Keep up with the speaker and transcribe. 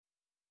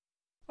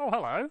Oh,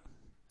 hello.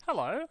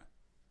 Hello.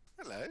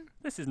 Hello.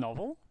 This is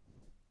novel.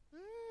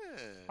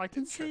 I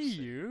can see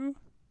Interesting. you.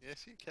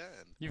 Yes, you can.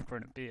 You've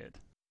grown a beard.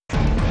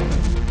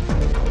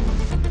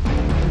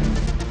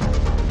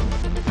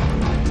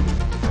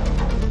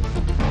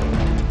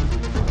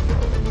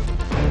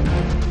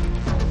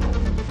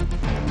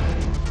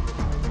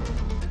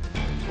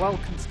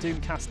 Welcome to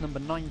DoomCast number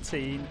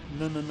 19.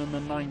 No,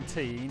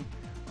 19.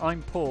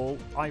 I'm Paul.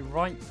 I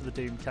write for the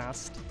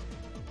DoomCast.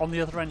 On the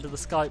other end of the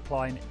Skype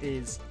line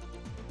is...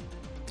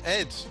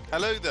 Ed,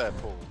 hello there,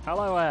 Paul.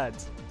 Hello, Ed.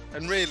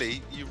 And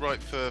really, you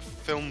write for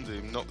Film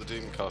Doom, not the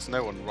Doomcast.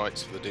 No one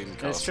writes for the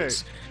Doomcast. It's true.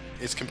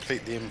 It's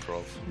completely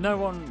improv. No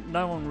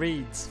one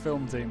reads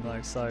Film Doom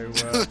though, so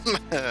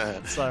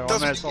I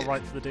may as well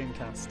write for the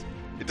Doomcast.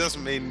 It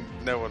doesn't mean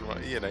no one.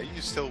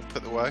 You still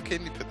put the work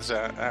in. You put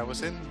the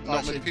hours in.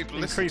 Not many people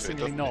listen to it.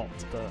 Increasingly not,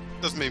 but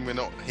doesn't mean we're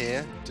not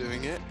here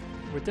doing it.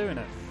 We're doing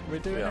it.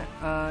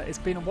 It's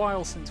been a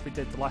while since we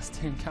did the last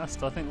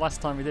Doomcast. I think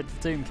last time we did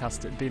the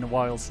Doomcast, it had been a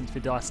while since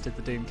we last did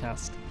the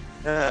Doomcast.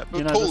 But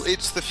Paul,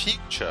 it's the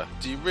future.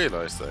 Do you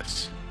realise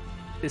this?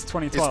 It's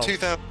 2012. It's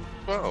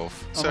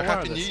 2012. So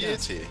Happy New Year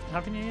to you.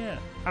 Happy New Year.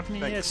 Happy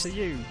New Year to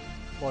you,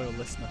 loyal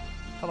listener.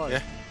 Hello.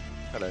 Yeah.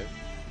 Hello,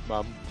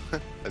 Mum,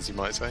 as you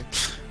might say.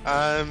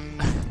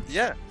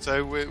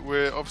 So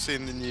we're obviously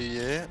in the new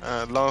year.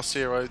 Last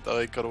year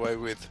I got away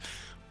with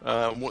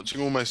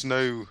watching almost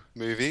no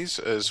movies,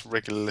 as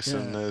regular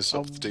listeners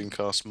of the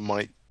Doomcast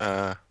might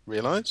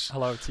realise.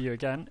 Hello to you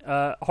again.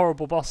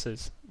 Horrible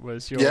Bosses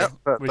was your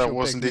that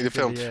was indeed a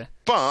film.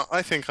 But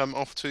I think I'm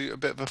off to a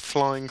bit of a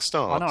flying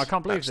start. I know, I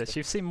can't believe this.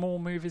 You've seen more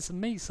movies than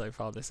me so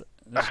far this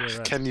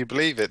year. Can you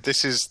believe it?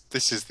 This is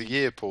the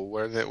year, Paul,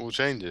 where it all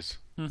changes.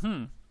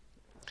 Mm-hmm.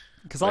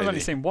 Because I've only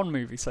seen one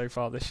movie so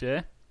far this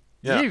year.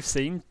 Yeah. You've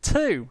seen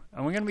two,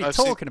 and we're going to be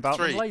talking about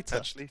them later.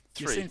 Actually,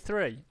 3. You've seen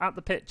 3 at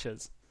the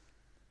pictures.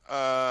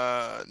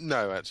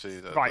 No,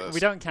 actually. Right, we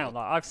don't count that.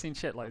 I've seen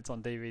shitloads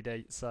on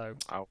DVD, so...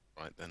 Oh,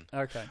 right then.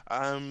 Okay.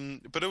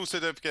 But also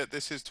don't forget,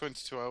 this is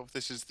 2012.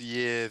 This is the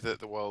year that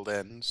the world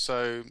ends.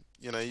 So,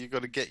 you've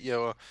got to get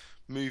your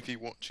movie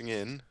watching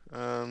in.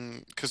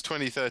 Because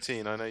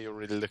 2013, I know you're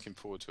really looking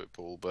forward to it,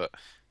 Paul, but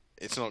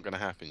it's not going to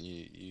happen.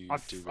 You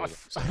do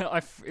realise.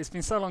 It's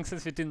been so long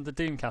since we did the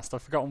Doomcast,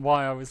 I've forgotten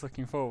why I was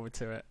looking forward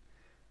to it.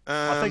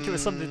 I think it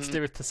was something to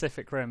do with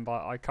Pacific Rim,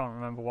 but I can't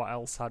remember what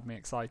else had me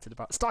excited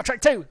about. Star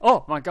Trek 2!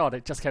 Oh my god,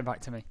 it just came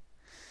back to me.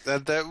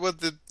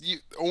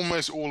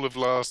 Almost all of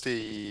last year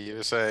you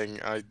were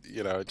saying, I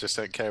just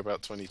don't care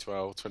about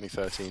 2012.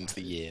 2013's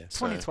the year.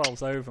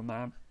 2012's over,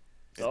 man.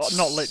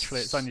 Not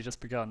literally, it's only just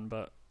begun,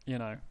 but, in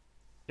a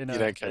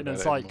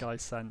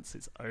zeitgeist sense,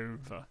 it's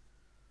over.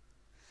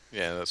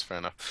 Yeah, that's fair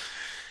enough.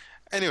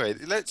 Anyway,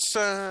 let's.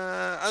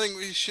 I think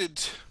we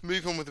should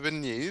move on with a bit of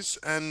news,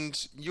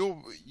 and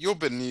your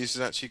bit of news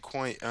is actually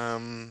quite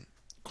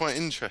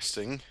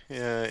interesting.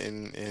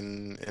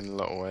 In a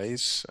lot of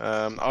ways.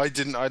 I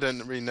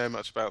don't really know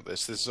much about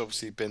this. This has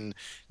obviously been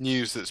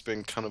news that's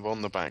been kind of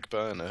on the back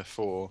burner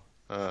for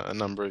a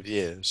number of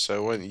years.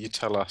 So why don't you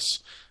tell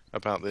us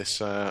about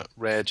this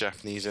rare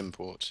Japanese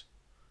import?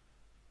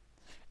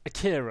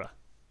 Akira.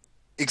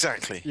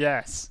 Exactly.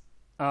 Yes.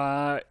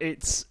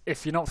 It's,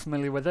 if you're not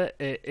familiar with it,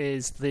 it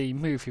is the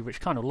movie which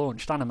kind of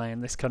launched anime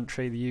in this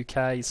country, the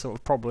UK, sort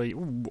of probably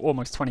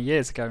almost 20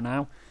 years ago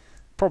now.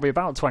 Probably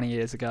about 20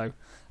 years ago.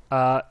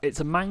 It's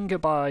a manga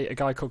by a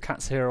guy called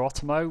Katsuhiro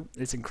Otomo.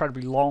 It's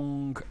incredibly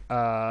long.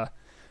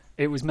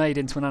 It was made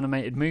into an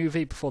animated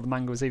movie before the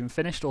manga was even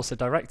finished, also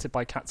directed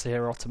by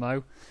Katsuhiro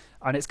Otomo.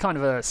 And it's kind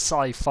of a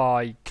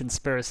sci-fi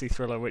conspiracy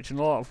thriller, which in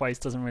a lot of ways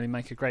doesn't really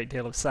make a great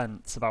deal of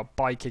sense, about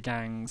biker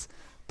gangs.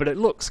 But it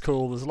looks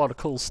cool, there's a lot of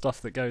cool stuff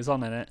that goes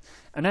on in it.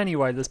 And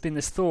anyway, there's been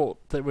this thought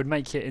that would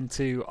make it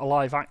into a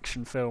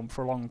live-action film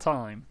for a long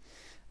time.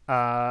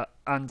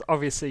 And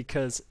obviously,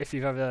 because if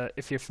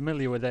you're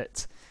familiar with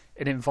it,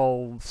 it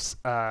involves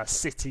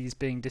cities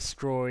being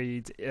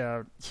destroyed,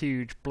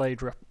 huge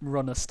Blade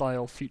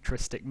Runner-style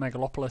futuristic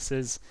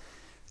megalopolises,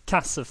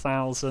 casts of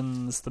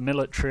thousands, the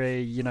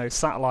military,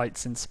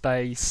 satellites in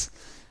space.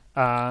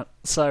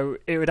 So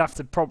it would have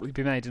to probably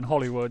be made in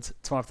Hollywood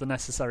to have the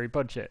necessary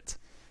budget.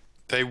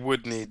 They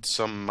would need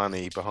some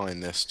money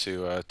behind this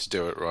to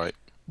do it right.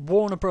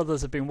 Warner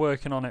Brothers have been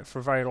working on it for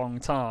a very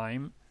long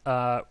time,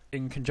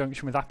 in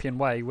conjunction with Appian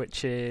Way,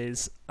 which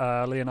is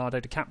Leonardo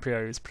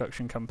DiCaprio's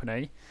production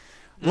company.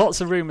 Lots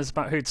of rumours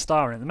about who'd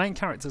star in it. The main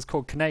character is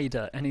called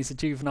Kaneda, and he's a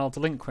juvenile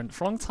delinquent.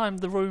 For a long time,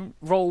 the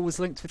role was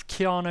linked with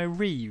Keanu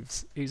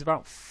Reeves, who's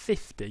about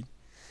 50.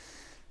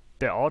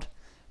 Bit odd.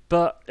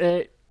 But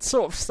it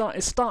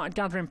started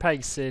gathering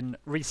pace in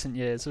recent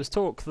years. There was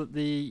talk that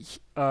the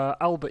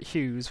Albert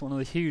Hughes, one of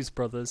the Hughes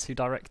brothers, who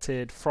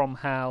directed From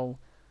Hell,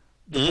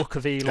 The Book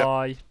of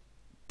Eli,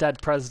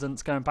 Dead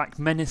Presidents Going Back,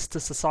 Menace to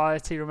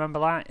Society, remember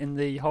that? In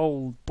the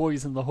whole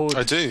Boys in the Hood.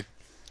 I do.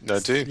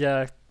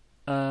 Yeah.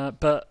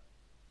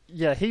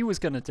 He was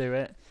going to do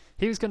it.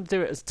 He was going to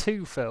do it as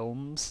 2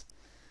 films,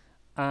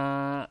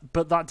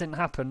 but that didn't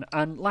happen.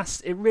 And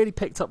it really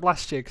picked up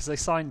last year because they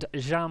signed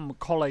Jean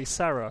Collet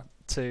Serra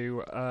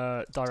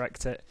to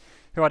direct it,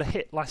 who had a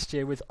hit last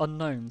year with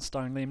Unknown,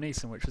 starring Liam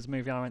Neeson, which was a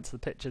movie I went to the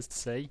pictures to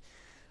see.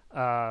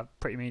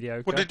 Pretty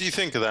mediocre. What did you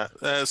think of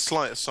that?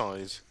 Slight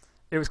aside.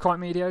 It was quite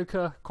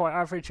mediocre, quite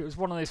average. It was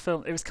one of those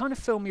films. It was kind of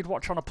film you'd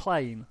watch on a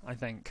plane, I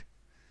think.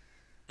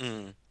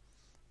 Mm.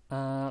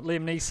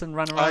 Liam Neeson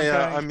ran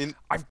around going,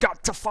 I've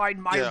got to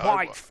find my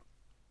wife.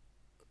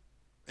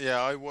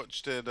 I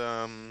watched it.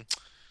 I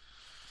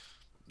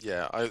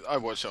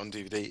watched it on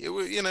DVD. It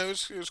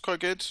was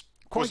quite good.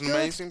 Wasn't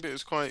amazing, but it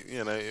was quite,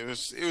 it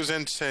was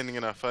entertaining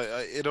enough.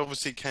 It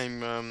obviously came,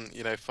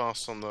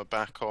 fast on the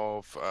back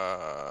of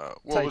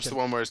what was the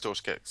one where his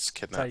daughter gets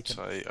kidnapped?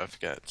 I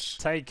forget.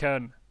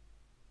 Taken.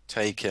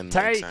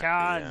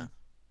 Exactly,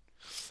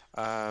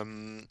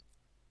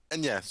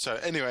 yeah. So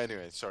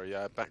anyway, sorry,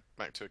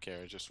 back to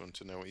Akira. Just want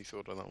to know what you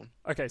thought of that one.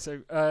 Okay,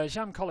 so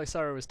Jean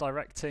Colicero was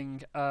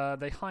directing.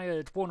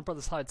 Warner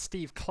Brothers hired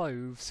Steve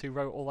Kloves, who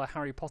wrote all the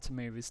Harry Potter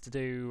movies, to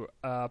do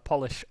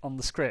polish on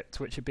the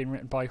script, which had been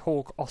written by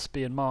Hawk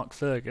Ostby and Mark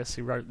Fergus,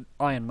 who wrote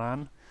Iron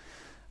Man.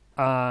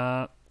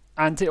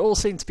 And it all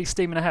seemed to be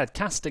steaming ahead.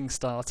 Casting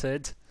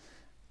started.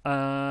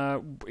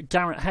 Garrett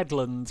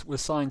Hedlund was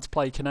signed to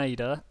play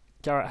Kaneda.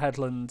 Garrett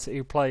Hedlund,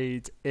 who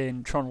played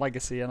in Tron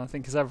Legacy, and I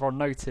think, as everyone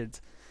noted,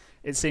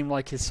 it seemed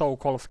like his sole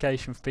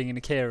qualification for being an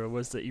Akira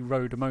was that he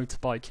rode a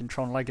motorbike in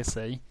Tron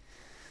Legacy.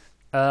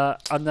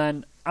 And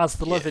then, as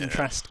the love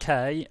interest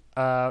Kay,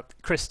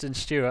 Kristen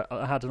Stewart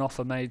had an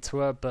offer made to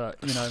her,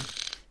 but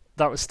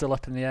that was still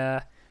up in the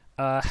air.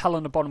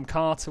 Helena Bonham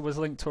Carter was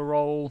linked to a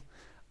role,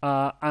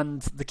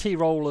 and the key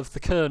role of the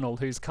Colonel,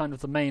 who's kind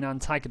of the main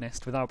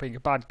antagonist without being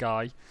a bad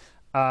guy.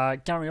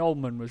 Gary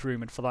Oldman was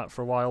rumoured for that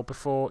for a while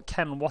before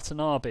Ken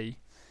Watanabe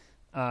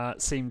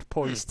seemed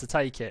poised to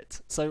take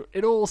it. So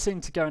it all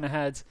seemed to go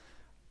ahead.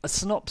 A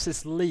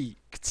synopsis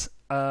leaked,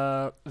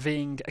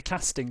 being a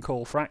casting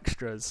call for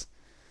extras.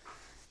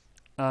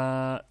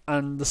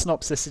 And the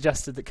synopsis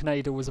suggested that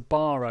Kaneda was a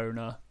bar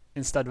owner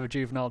instead of a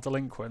juvenile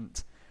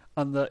delinquent.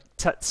 And that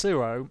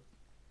Tetsuo,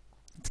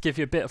 to give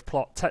you a bit of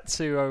plot,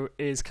 Tetsuo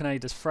is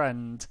Kaneda's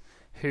friend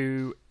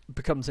who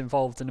becomes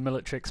involved in a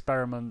military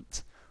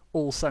experiment,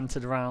 all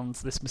centred around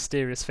this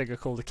mysterious figure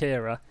called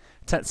Akira.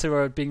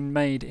 Tetsuo had been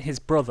made his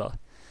brother.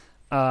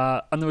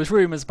 And there was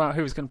rumours about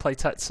who was going to play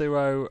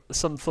Tetsuo.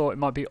 Some thought it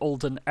might be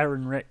Alden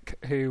Ehrenreich,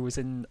 who was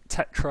in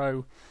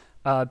Tetro.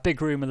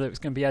 Big rumour that it was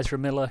going to be Ezra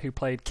Miller, who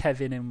played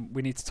Kevin in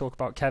We Need to Talk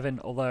About Kevin,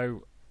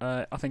 although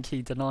I think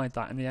he denied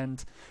that in the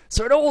end.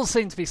 So it all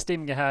seemed to be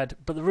steaming ahead,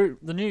 but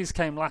the news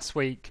came last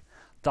week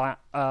that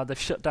they've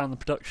shut down the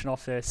production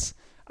office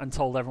and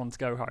told everyone to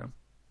go home.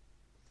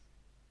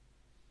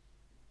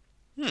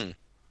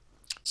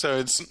 So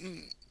it's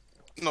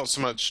not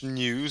so much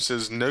news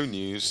as no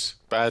news.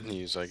 Bad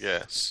news, I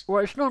guess.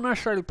 Well, it's not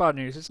necessarily bad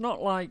news. It's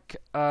not like,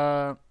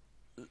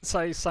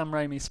 say, Sam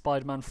Raimi's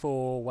Spider-Man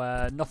 4,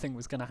 where nothing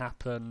was going to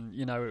happen.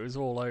 It was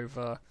all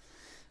over.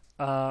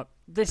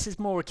 This is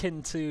more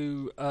akin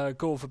to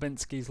Gore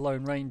Verbinski's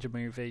Lone Ranger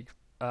movie,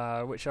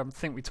 which I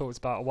think we talked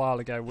about a while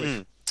ago.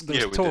 Which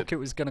there was talk it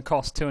was going to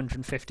cost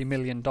 $250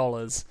 million.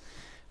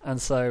 And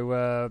so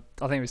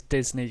I think it was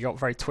Disney got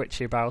very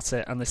twitchy about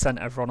it, and they sent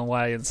everyone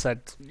away and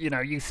said,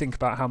 you think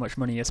about how much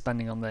money you're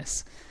spending on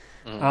this.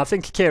 And I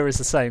think Akira is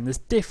the same. There's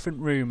different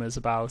rumours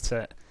about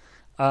it.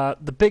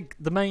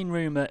 The main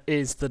rumour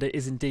is that it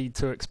is indeed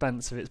too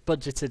expensive. It's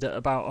budgeted at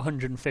about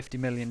 $150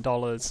 million,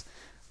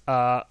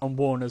 and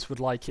Warner's would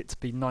like it to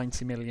be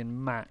 $90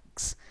 million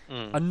max.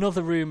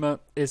 Another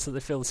rumour is that they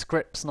feel the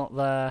script's not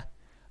there.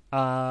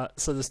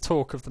 So there's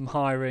talk of them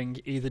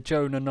hiring either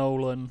Jonah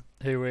Nolan,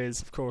 who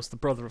is, of course, the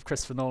brother of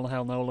Christopher Nolan,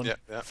 Hale Nolan,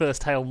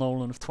 first Hale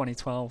Nolan of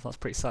 2012. That's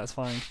pretty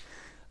satisfying.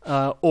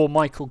 Or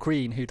Michael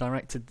Green, who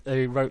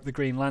wrote The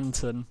Green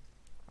Lantern.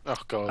 Oh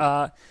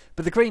God!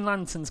 But The Green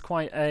Lantern's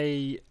quite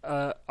I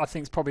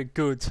think it's probably a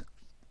good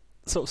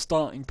sort of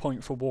starting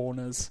point for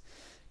Warner's,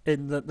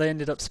 in that they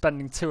ended up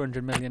spending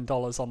 $200 million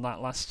on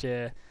that last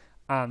year,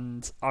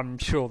 and I'm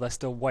sure they're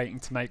still waiting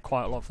to make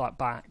quite a lot of that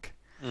back.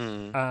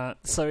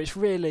 So it's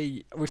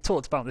really, we've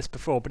talked about this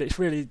before, but it's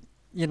really,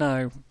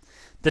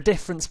 the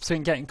difference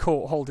between getting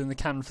caught holding the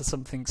can for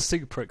something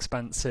super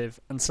expensive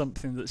and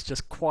something that's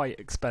just quite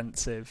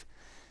expensive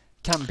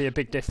can be a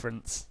big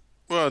difference.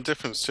 Well, a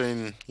difference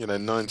between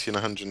 90 and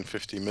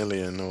 150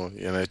 million, or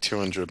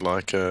 200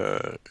 like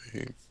a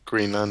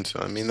Green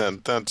Lantern. I mean,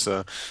 that's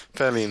a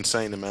fairly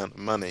insane amount of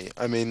money.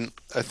 I mean,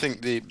 I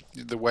think the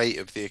weight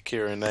of the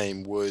Akira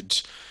name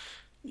would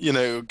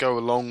go a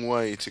long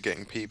way to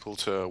getting people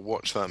to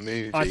watch that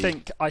movie. I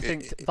think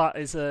that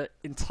is a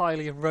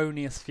entirely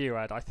erroneous view,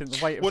 Ed. I think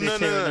the weight of the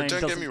Akira name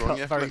don't get me wrong.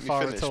 You have to let me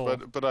finish. At all.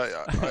 But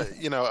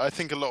I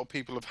think a lot of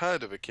people have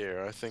heard of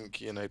Akira. I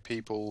think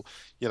people,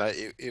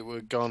 it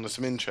would garner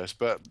some interest.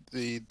 But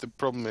the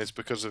problem is,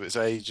 because of its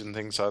age and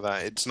things like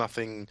that, it's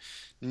nothing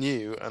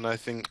new. And I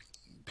think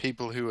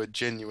people who are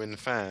genuine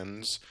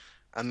fans,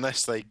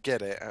 unless they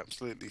get it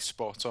absolutely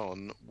spot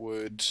on,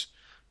 would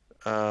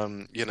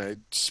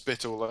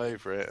spit all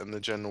over it, and the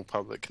general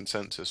public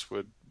consensus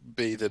would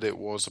be that it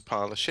was a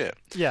pile of shit.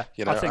 Yeah,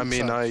 You I know, I think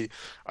mean, so.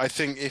 I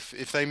think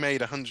if they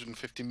made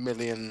 £150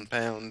 million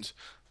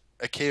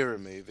Akira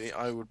movie,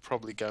 I would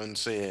probably go and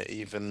see it,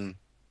 even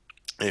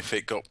if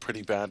it got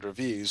pretty bad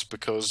reviews,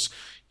 because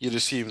you'd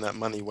assume that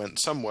money went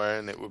somewhere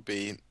and it would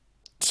be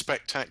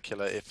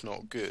spectacular, if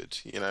not good.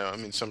 You know, I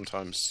mean,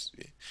 sometimes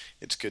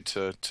it's good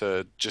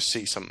to just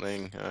see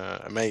something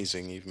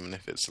amazing, even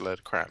if it's a load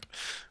of crap.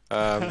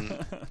 Um,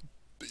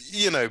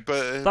 you know,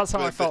 That's how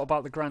I but felt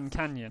about the Grand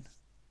Canyon.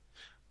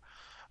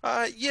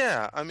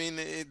 yeah, I mean,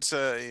 it's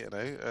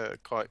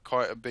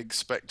quite a big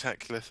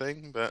spectacular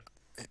thing, but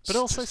But it's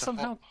also just a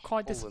somehow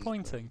quite hole in the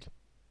disappointing.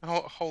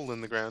 ground. A hole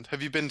in the ground.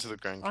 Have you been to the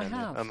Grand I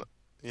Canyon? have.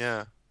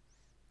 Yeah.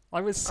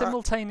 I was Uh,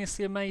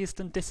 simultaneously amazed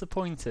and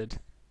disappointed.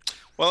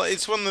 well,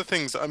 it's one of the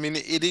things. I mean,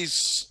 it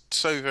is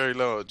so very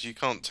large. You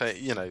can't take,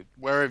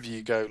 wherever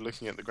you go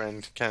looking at the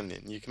Grand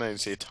Canyon, you can only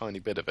see a tiny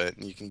bit of it,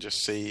 and you can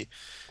just see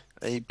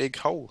a big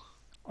hole.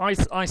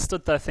 I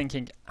stood there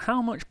thinking,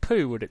 how much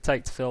poo would it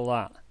take to fill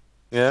that?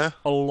 Yeah,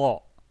 A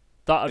lot.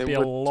 That'd it be a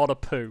would. lot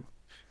of poo.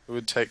 It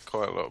would take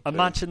quite a lot of poo.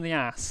 Imagine the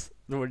ass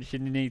that you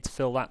need to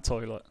fill that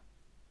toilet.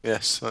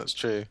 Yes, that's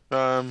true.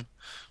 Well,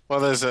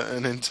 there's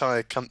an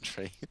entire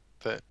country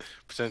that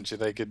potentially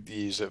they could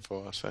use it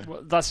for. So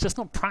Well, that's just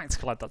not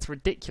practical, lad. That's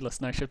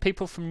ridiculous notion.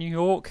 People from New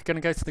York are going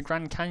to go to the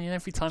Grand Canyon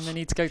every time they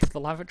need to go to the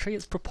lavatory.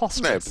 It's no,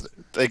 preposterous.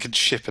 but they could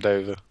ship it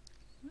over.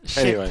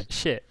 Shit, Anyway.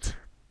 shit.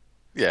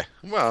 Yeah,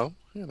 well,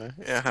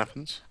 it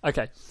happens.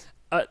 Okay,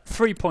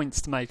 3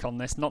 points to make on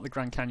this. Not the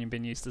Grand Canyon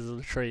being used as a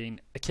latrine.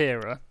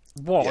 Akira.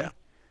 One, Yeah.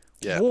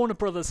 Yeah. Warner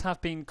Brothers have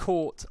been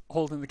caught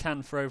holding the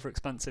can for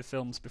over-expensive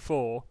films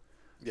before.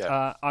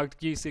 Yeah. I'd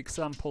use the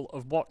example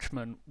of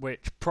Watchmen,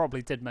 which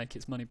probably did make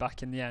its money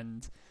back in the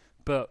end,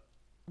 but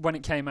when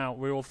it came out,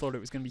 we all thought it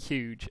was going to be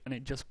huge, and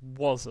it just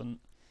wasn't.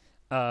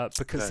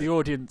 Because the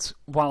audience,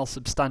 while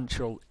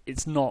substantial,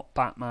 it's not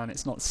Batman,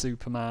 it's not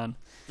Superman.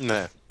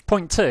 No.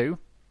 Point two,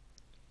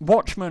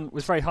 Watchmen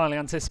was very highly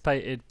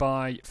anticipated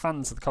by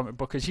fans of the comic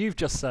book. As you've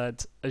just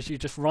said, as you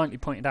just rightly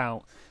pointed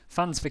out,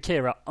 fans of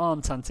Akira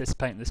aren't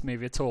anticipating this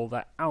movie at all.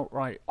 They're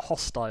outright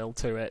hostile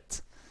to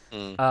it.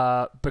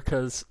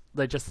 Because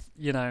they just,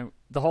 the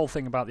whole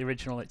thing about the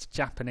original, it's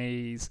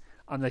Japanese,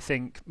 and they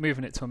think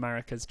moving it to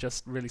America is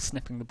just really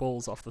snipping the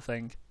balls off the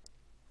thing.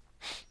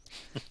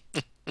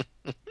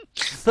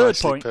 Third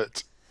Nicely point,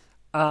 put.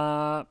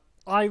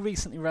 I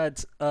recently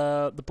read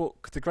the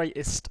book, the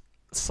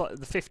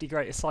 50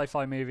 greatest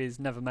sci-fi movies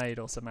never made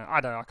or something. I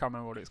can't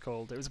remember what it's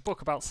called. It was a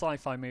book about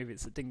sci-fi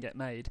movies that didn't get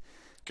made.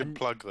 Good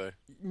plug, though.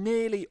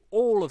 Nearly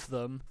all of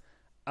them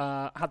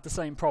had the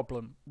same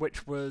problem,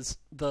 which was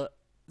that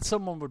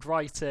someone would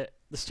write it,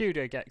 the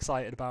studio get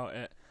excited about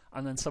it,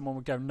 and then someone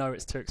would go, no,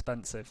 it's too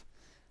expensive.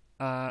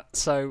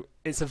 So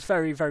it's a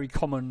very, very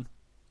common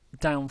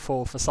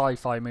downfall for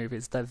sci-fi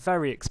movies. They're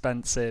very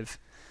expensive,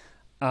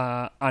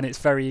 and it's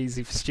very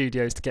easy for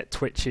studios to get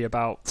twitchy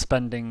about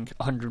spending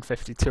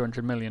 150,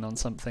 200 million on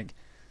something.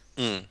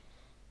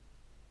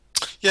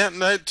 Yeah,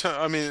 no,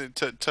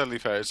 totally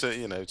fair. It's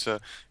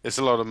it's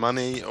a lot of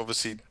money.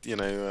 Obviously,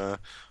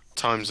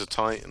 times are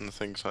tight and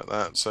things like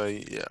that. So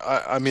yeah,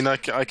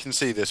 I can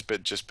see this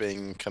bit just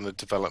being kind of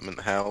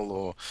development hell,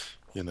 or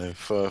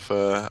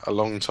for a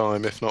long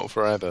time, if not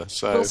forever.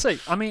 So We'll see.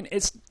 I mean,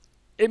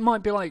 it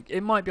might be like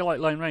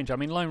Lone Ranger. I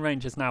mean, Lone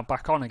Ranger's now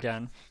back on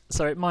again,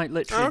 so it might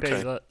literally be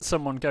that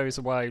someone goes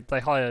away, they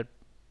hire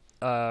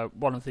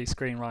one of these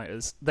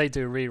screenwriters, they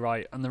do a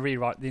rewrite, and the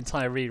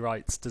entire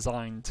rewrite's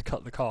designed to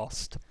cut the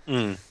cost,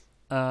 and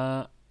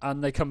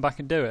they come back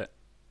and do it.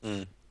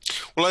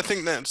 Well, I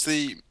think that's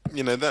the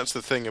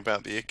thing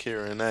about the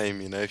Akira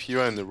name. If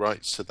you own the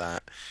rights to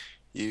that,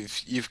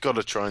 you've got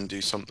to try and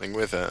do something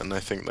with it, and I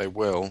think they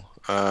will.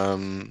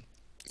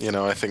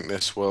 I think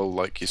this will,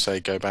 like you say,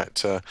 go back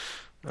to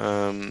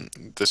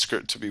the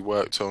script to be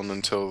worked on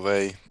until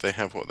they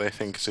have what they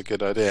think is a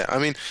good idea. I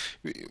mean,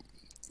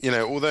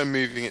 although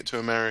moving it to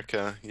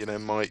America,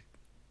 might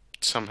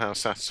somehow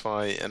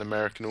satisfy an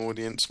American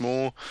audience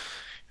more.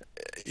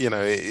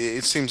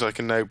 It seems like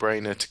a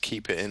no-brainer to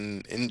keep it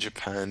in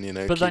Japan.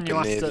 But then keep you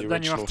it near have the to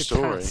original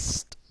story.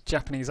 cast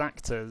Japanese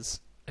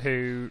actors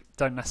who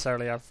don't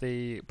necessarily have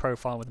the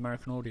profile with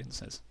American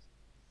audiences.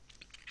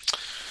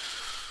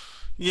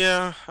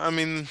 Yeah, I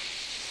mean,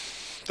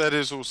 that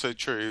is also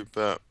true,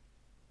 but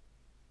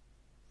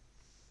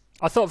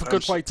I thought of a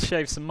good way to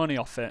shave some money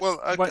off it. well,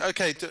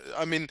 okay.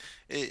 I mean,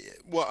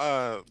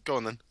 go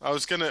on then.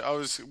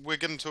 We're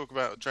gonna talk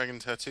about Dragon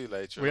Tattoo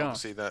later. We are.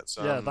 Obviously, that's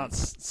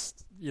that's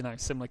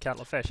similar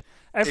kettle of fish.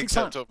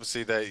 except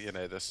obviously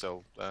they're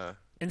still.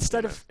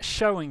 Instead of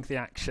showing the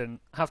action,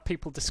 have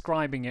people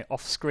describing it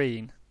off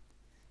screen.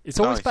 It's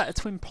always Nice. better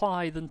to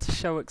imply than to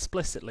show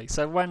explicitly.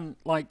 So when,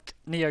 like,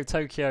 Neo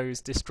Tokyo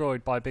is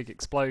destroyed by a big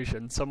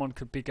explosion, someone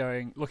could be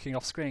looking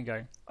off screen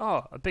going,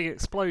 oh, a big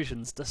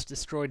explosion's just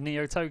destroyed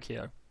Neo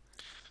Tokyo.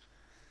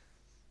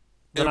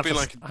 It would be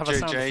like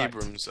J.J.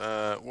 Abrams.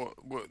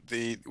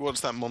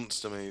 What's that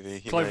monster movie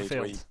he made?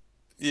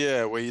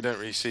 Cloverfield. Where you don't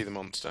really see the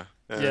monster,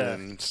 Yeah.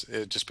 and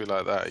it'd just be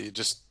like that. You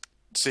just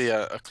see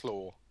a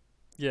claw.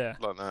 Yeah.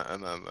 like that,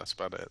 and then that's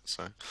about it.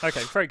 So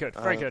Okay, very good,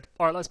 very good.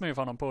 All right, let's move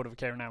on board with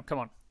Akira now. Come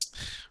on.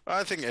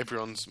 I think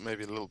everyone's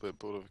maybe a little bit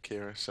bored of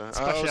Akira. So I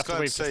Especially was after glad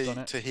we've just done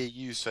it. to hear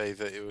you say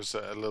that it was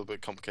a little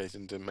bit complicated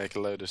and didn't make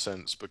a load of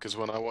sense. Because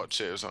when I watched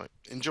it, it was like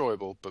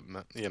enjoyable, but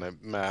mad.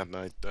 And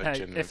I Hey,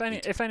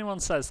 genuinely if anyone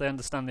says they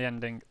understand the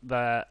ending,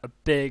 they're a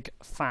big,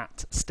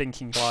 fat,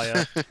 stinking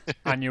liar,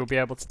 and you'll be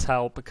able to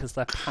tell because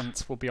their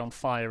pants will be on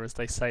fire as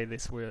they say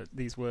these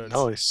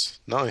words.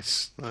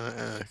 Nice.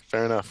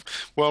 Fair enough.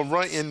 Well,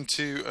 right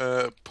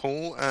into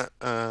Paul at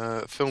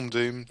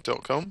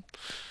filmdoom.com.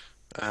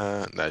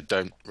 No,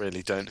 don't.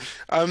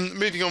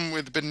 Moving on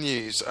with a bit of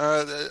news.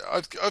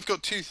 I've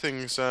got two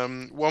things.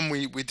 One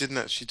we didn't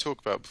actually talk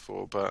about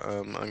before, but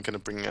I'm going to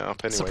bring it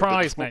up anyway.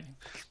 Surprise me.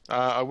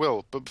 I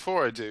will, but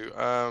before I do,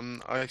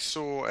 I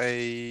saw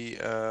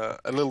a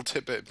little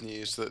tidbit of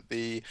news that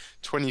the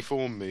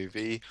 24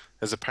 movie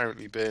has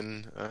apparently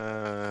been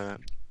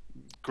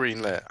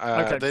greenlit.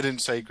 Okay. They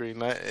didn't say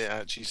greenlit. It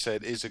actually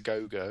said is a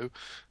go-go.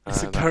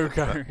 It's a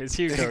go-go. It's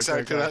Hugo.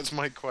 Exactly, go-go. that's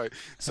my quote.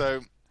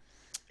 So.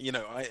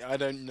 I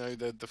don't know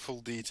the full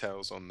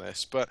details on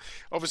this, but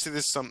obviously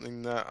this is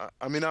something that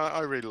I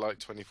really like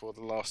 24.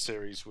 The last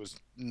series was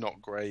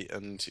not great,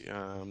 and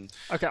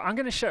Okay, I'm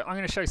going to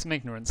show some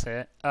ignorance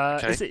here.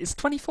 Okay. Is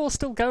 24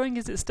 still going?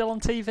 Is it still on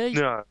TV?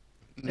 no,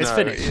 It's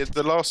finished.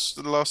 the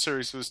last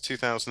series was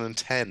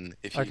 2010,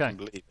 if you Okay. can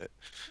believe it.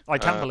 I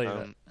can believe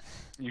it.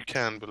 You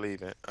can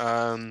believe it.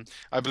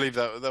 I believe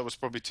that was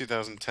probably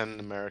 2010 in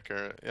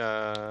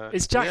America.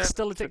 Is Jack yeah.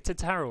 still addicted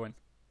to heroin?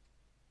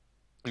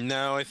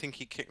 No, I think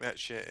he kicked that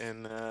shit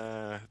in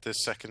the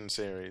second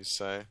series.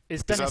 So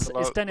Is that Dennis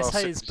last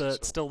series you Haysbert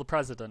saw? still the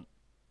president?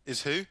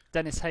 Is who?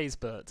 Dennis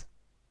Haysbert.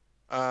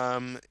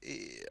 I'm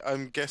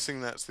guessing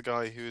that's the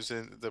guy who was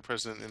in the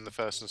president in the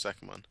first and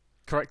second one.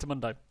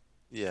 Correctamundo.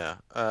 Yeah.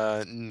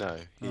 No,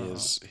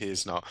 he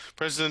is not.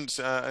 Presidents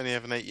only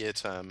have an 8-year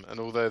term,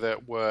 and although there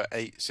were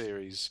 8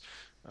 series,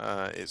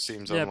 it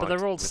seems Yeah, but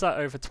they're all unlikely. set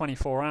over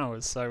 24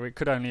 hours, so it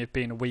could only have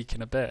been a week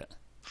and a bit.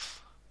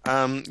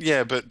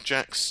 Yeah, but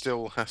Jack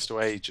still has to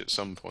age at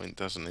some point,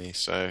 doesn't he?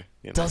 So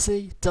Does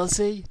he? Do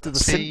the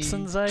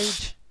Simpsons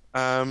age?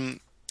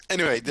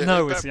 Anyway,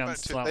 No is the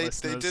answer to that,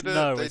 listeners. They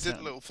No is did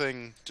the a little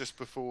thing just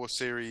before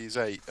Series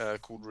 8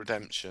 called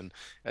Redemption,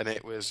 and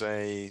it was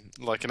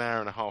like an hour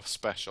and a half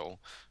special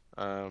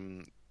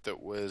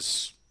that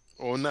was.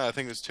 Or no, I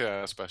think it was 2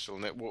 hour special,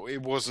 and it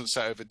wasn't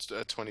set over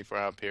a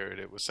 24-hour period.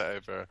 It was set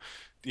over,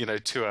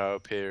 2 hour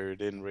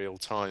period in real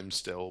time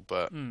still.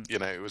 But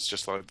it was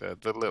just like the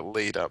little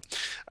lead up,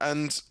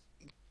 and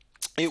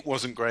it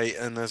wasn't great.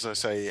 And as I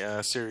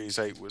say, Series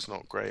 8 was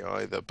not great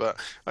either. But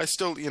I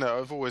still,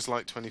 I've always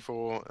liked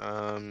 24.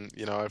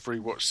 I've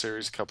rewatched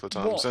series a couple of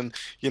times, and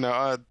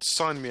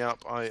sign me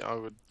up.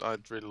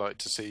 I'd really like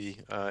to see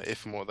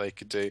if and what they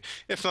could do.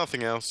 If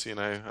nothing else,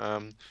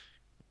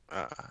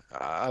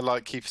 I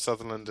like Kiefer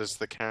Sutherland as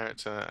the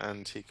character,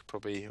 and he could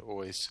probably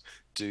always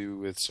do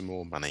with some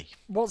more money.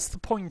 What's the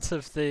point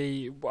of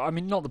the? I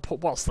mean, not the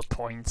point. What's the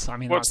point? I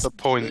mean, What's the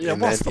point in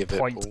what's any the of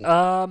point? it,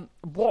 Paul?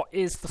 What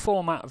is the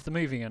format of the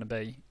movie going to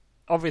be?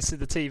 Obviously,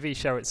 the TV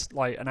show it's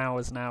like an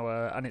hour's an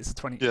hour, and it's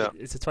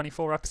It's a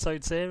 24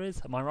 episode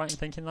series. Am I right in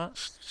thinking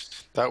that?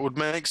 That would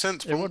make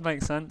sense, Paul. It would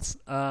make sense.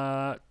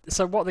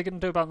 So, what are they going to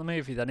do about the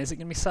movie then? Is it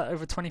going to be set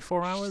over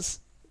 24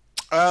 hours?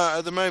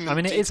 At the moment, I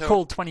mean, it is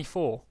called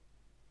 24.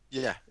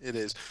 Yeah, it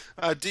is.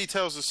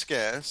 Details are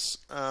scarce.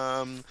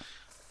 What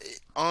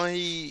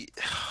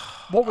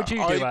would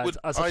you do, Ed,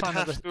 as a I'd fan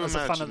have of to the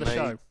imagine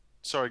show?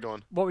 Sorry, go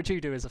on. What would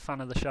you do as a fan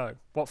of the show?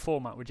 What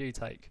format would you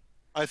take?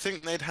 I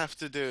think they'd have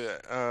to do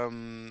it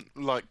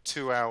like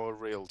 2 hour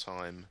real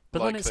time.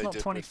 But like then it's they not did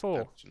with 24.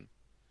 Redemption.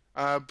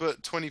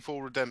 But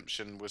 24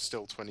 Redemption was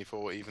still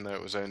 24, even though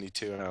it was only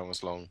 2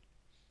 hours long.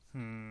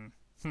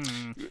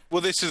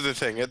 Well, this is the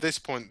thing. At this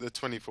point, the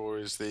 24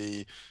 is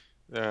the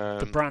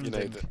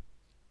branding.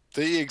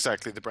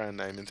 Exactly, the brand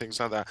name and things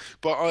like that.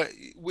 But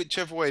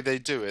whichever way they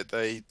do it,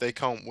 they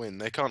can't win.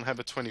 They can't have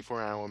a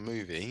 24-hour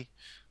movie,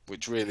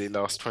 which really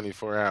lasts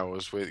 24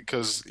 hours,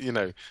 because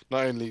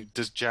not only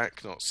does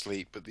Jack not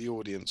sleep, but the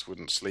audience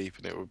wouldn't sleep,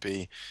 and it would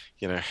be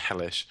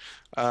hellish.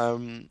 So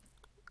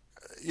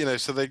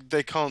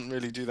they can't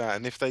really do that.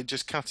 And if they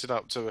just cut it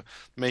up to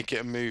make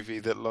it a movie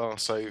that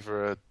lasts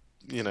over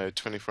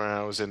 24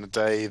 hours in a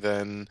day,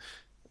 then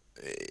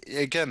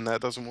again, that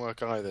doesn't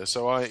work either.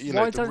 So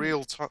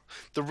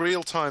the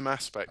real time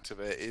aspect of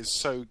it is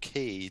so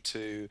key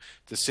to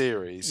the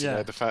series.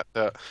 Yeah. The fact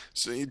that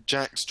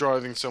Jack's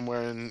driving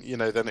somewhere, and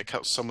then it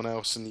cuts someone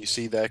else, and you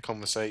see their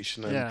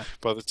conversation, and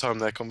by the time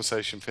their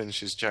conversation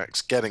finishes,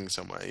 Jack's getting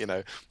somewhere.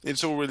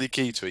 It's all really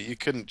key to it. You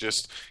couldn't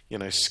just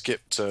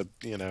skip to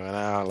an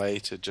hour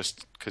later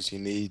just because you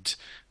need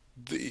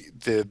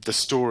the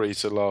story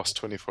to last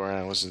 24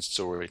 hours in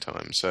story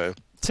time. So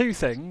 2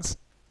 things.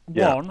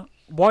 Yeah. 1,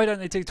 why don't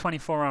they do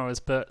 24 hours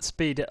but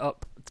speed it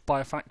up by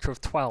a factor of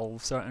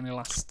 12 so it only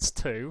lasts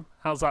 2?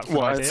 How's that for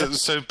an idea?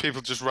 So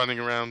people just running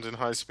around in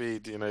high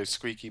speed,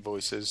 squeaky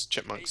voices,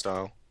 chipmunk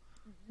style.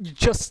 You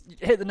just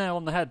hit the nail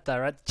on the head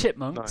there, Ed.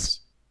 Chipmunks. Nice.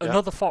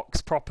 another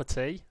Fox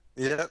property.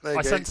 Yeah, there you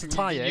I go. sent a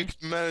tie-in. You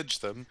could merge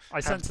them. I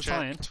sent a Jack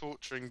tie-in.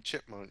 torturing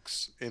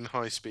chipmunks in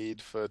high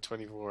speed for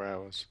 24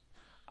 hours.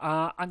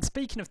 And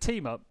speaking of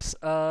team-ups,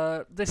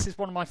 this is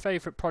one of my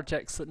favourite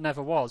projects that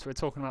never was. We're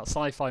talking about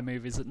sci-fi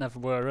movies that never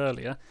were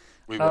earlier.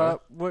 We were.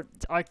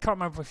 I can't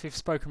remember if you've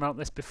spoken about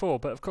this before,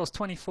 but of course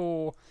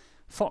 24...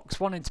 Fox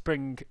wanted to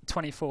bring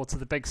 24 to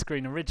the big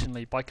screen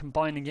originally by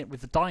combining it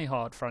with the Die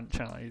Hard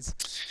franchise.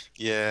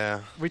 Yeah.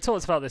 We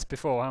talked about this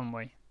before, haven't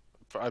we?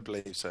 I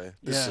believe so.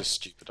 This is a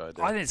stupid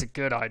idea. I think it's a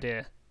good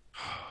idea.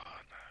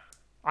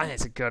 I think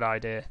it's a good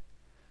idea.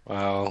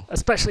 Well,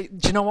 especially,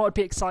 do you know what would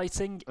be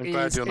exciting? I'm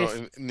glad you're not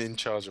in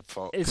charge of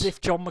Fox. Is if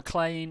John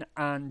McClane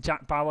and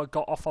Jack Bauer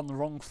got off on the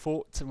wrong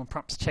foot and were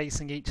perhaps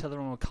chasing each other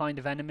and were kind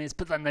of enemies,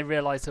 but then they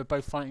realised they were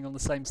both fighting on the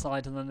same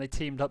side and then they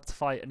teamed up to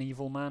fight an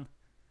evil man.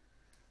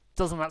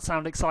 Doesn't that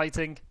sound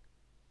exciting?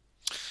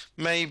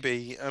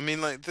 Maybe. I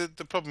mean, like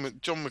the problem with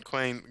John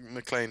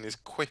McClane is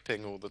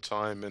quipping all the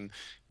time, and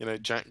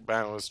Jack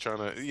Bauer's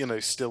trying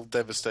to still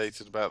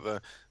devastated about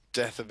the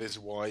death of his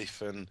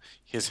wife and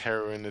his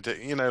heroin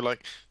addiction.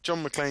 Like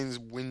John McClane's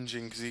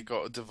whinging because he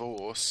got a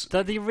divorce.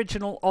 They're the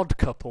original odd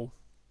couple.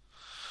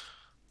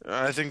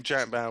 I think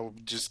Jack Bauer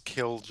would just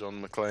kill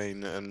John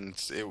McClane and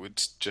it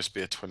would just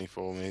be a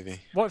 24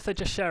 movie. What if they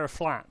just share a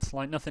flat?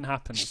 Like nothing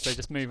happens. They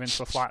just move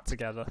into a flat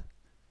together.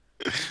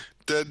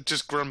 They're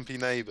just grumpy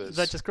neighbours.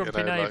 They're just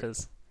grumpy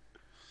neighbours.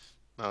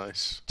 Like,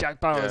 nice. Jack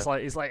Bauer's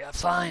he's like,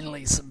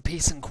 finally some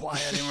peace and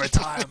quiet in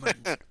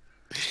retirement.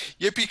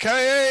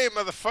 Yippee-ki-yay,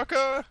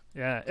 motherfucker!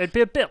 Yeah, it'd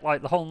be a bit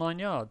like The Whole Nine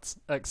Yards,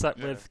 except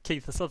with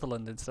Keith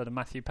Sutherland instead of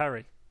Matthew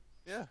Perry.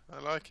 Yeah, I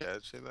like it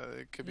actually.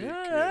 It could be.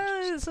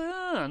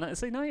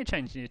 See, now you're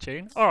changing your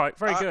tune. All right,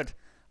 very good.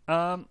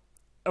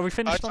 Are we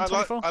finished on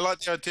 24? I like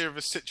the idea of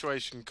a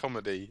situation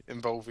comedy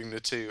involving the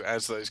two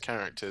as those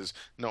characters,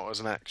 not as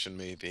an action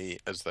movie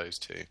as those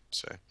two.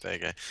 So there you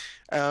go.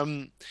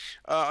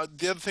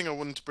 The other thing I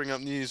wanted to bring up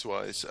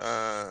news-wise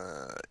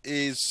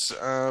is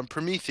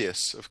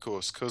Prometheus, of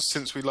course, because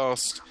since we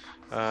last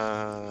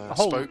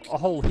spoke, a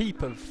whole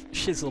heap of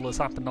shizzle has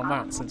happened on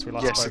that since we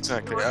last spoke. Yes,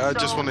 exactly. I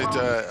just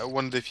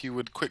wondered if you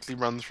would quickly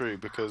run through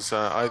because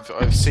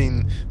I've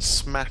seen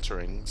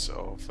smatterings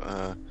of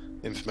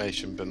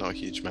information, but not a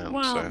huge amount.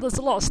 Well, there's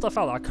a lot of stuff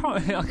out there.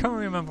 I can't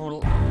remember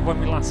when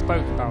we last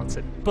spoke about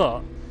it,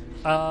 but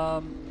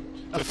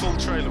the full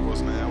trailer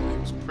wasn't out. It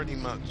was pretty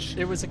much.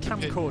 It was a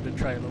camcorder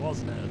trailer,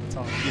 wasn't it, at the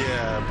time?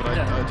 Yeah, but I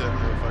don't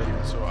know if I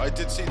even saw it. I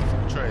did see the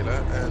full trailer,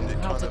 and it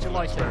How did you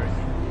like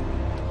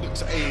it?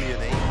 Looks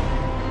alien-y.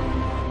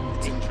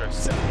 It's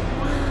interesting.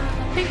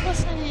 People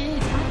say it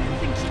is. I don't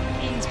think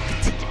it is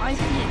particularly.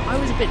 I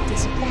was a bit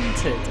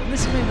disappointed, and this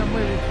is something I'm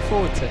really looking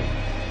forward to.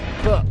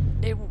 But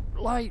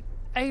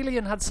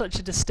Alien had such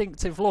a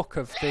distinctive look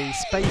of the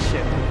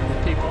spaceship,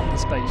 the people on the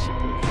spaceship.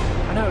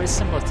 I know it's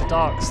similar to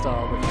Dark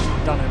Star, which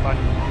Dan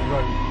O'Bannon, who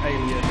wrote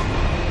Alien,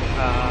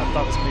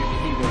 that was a movie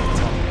he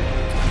worked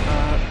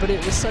on. But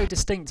it was so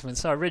distinctive and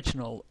so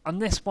original,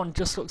 and this one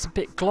just looks a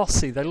bit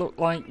glossy. They look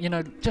like,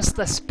 just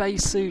their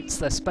spacesuits,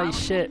 their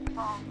spaceship.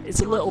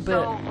 It's a little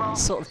bit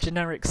sort of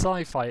generic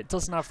sci-fi. It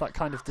doesn't have that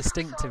kind of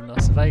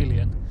distinctiveness of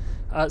Alien.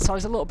 So I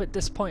was a little bit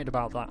disappointed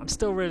about that. I'm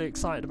still really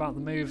excited about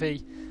the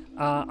movie.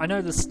 I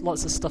know there's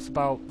lots of stuff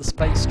about the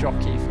space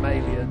jockey from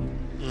Alien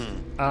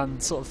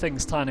and sort of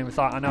things tying in with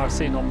that. I know I've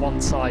seen on one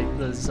site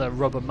there's a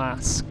rubber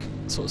mask,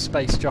 sort of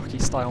space jockey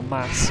style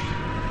mask.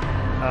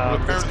 Well,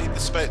 apparently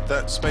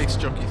that space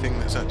jockey thing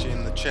that's actually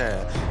in the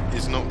chair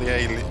is not the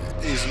alien.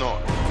 Is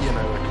not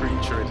a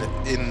creature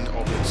in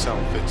of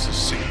itself. It's a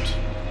suit.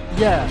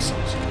 Yeah,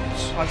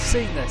 I've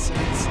seen this, and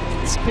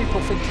it's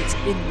people think it's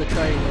in the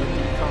trailer, but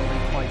you can't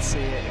really quite see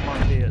it. It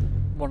might be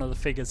one of the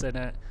figures in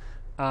it.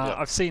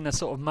 I've seen a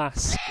sort of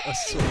mask, a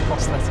sort of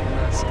prosthetic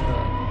mask,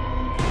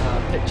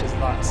 pictures of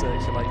that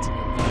circulating at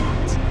the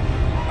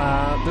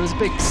moment. There was a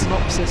big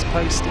synopsis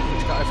posted,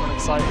 which got everyone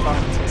excited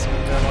about until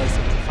someone realised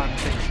it was a fan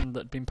fiction that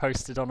had been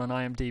posted on an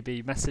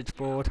IMDb message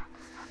board.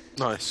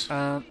 Nice.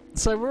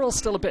 So we're all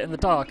still a bit in the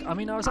dark. I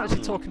mean, I was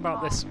actually talking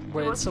about this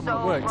with someone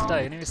at work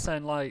today, and he was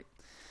saying like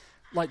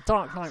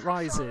Dark Knight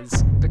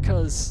Rises,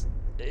 because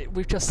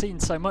we've just seen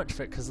so much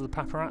of it because of the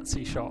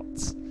paparazzi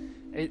shots.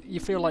 You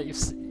feel like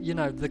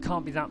there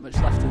can't be that much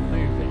left in the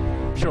movie.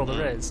 I'm sure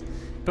there is,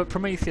 but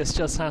Prometheus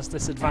just has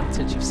this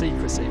advantage of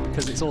secrecy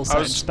because it's all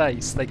set in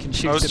space. They can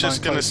shoot. I was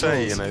just going to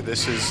say,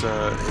 this is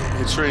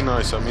it's really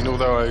nice. I mean,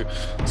 although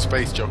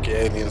space jockey,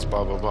 aliens,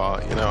 blah blah blah.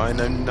 I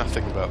know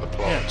nothing about the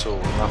plot at all.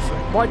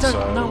 Nothing.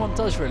 Well, no one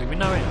does really. We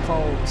know it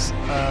involves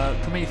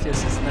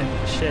Prometheus is the name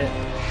of the ship.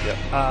 Yep.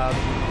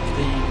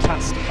 The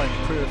cast are playing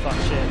the crew of that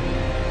ship.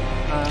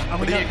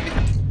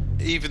 And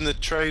even the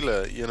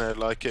trailer,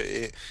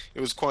 it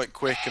was quite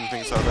quick and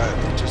things like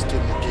that. It just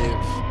didn't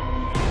give,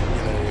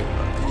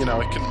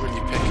 I couldn't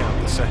really pick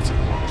out the setting,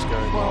 what was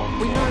going on.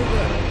 We know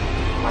that.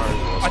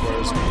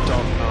 Whereas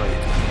Dark Knight,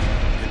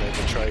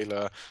 the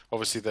trailer.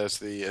 Obviously, there's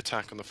the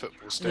attack on the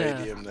football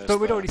stadium. But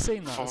we'd already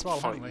seen that as well,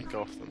 hadn't we?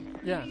 Gotham.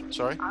 Yeah.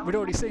 Sorry? We'd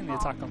already seen the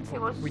attack on the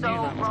football. We knew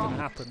that was going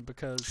to happen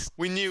because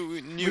we knew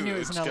it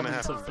was going to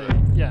happen. Of the,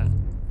 yeah.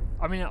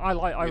 I mean, I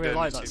really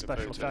like that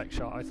special effect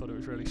shot. I thought it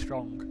was really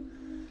strong.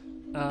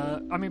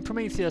 I mean,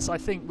 Prometheus, we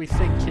think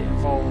it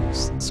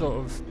involves sort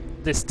of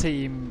this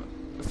team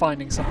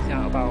finding something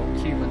out about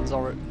humans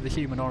or the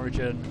human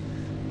origin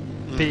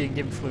being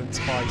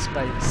influenced by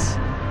space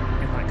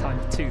in that kind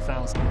of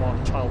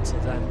 2001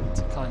 childhood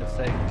end kind of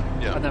thing,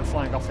 and then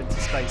flying off into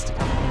space to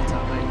kind of hunt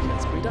out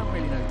makers. We don't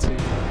really know too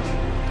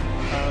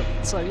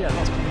much. So yeah,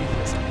 that's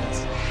Prometheus, I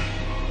guess.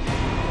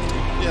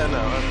 Yeah,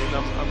 no, I mean,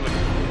 I'm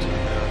looking forward to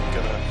it.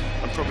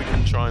 I'm probably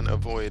going to try and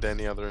avoid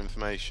any other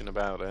information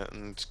about it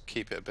and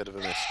keep it a bit of a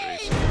mystery.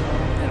 So.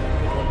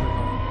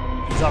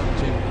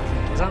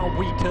 Is that a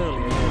week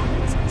earlier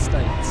than in the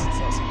States? So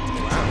that's something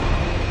to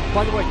get.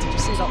 By the way, did you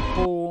see that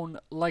Bourne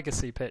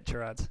Legacy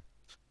picture, Ed?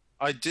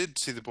 I did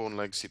see the Bourne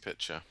Legacy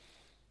picture.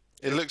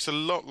 It looks a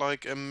lot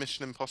like a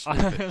Mission Impossible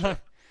picture.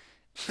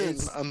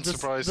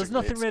 Unsurprisingly. There's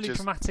nothing really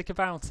dramatic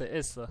about it,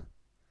 is there?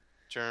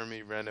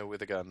 Jeremy Renner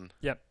with a gun.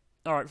 Yep.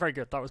 Alright, very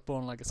good. That was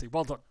Bourne Legacy.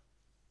 Well done.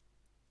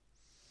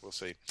 We'll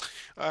see.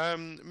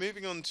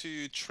 Moving on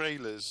to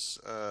trailers,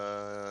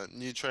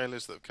 new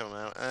trailers that have come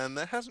out, and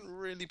there hasn't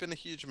really been a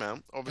huge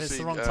amount. Obviously,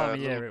 it's the wrong time of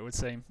year, it would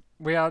seem.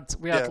 We had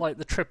like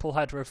the triple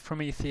header of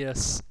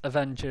Prometheus,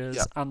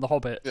 Avengers, and The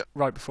Hobbit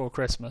right before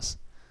Christmas,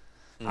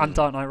 and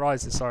Dark Knight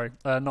Rises. Sorry,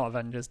 not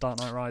Avengers, Dark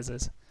Knight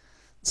Rises.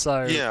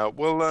 So yeah,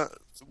 well,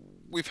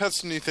 we've had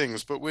some new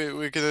things, but we're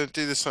going to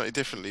do this slightly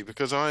differently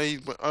because I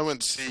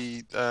went to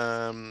see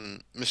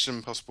Mission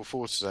Impossible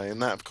 4 today,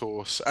 and that, of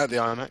course, at the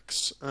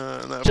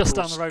IMAX. Just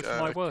down the road from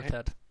my work,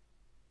 Ed.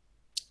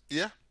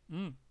 Yeah.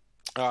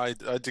 I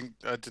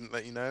didn't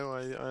let you know.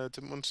 I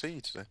didn't want to see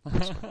you today.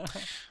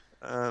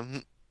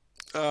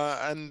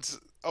 And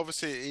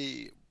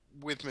obviously,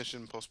 with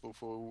Mission Impossible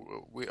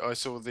 4, I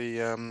saw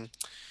the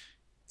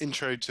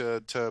intro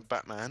to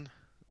Batman.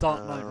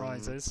 Dark Knight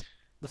Rises.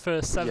 The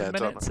first 7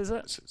 minutes, is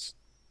it?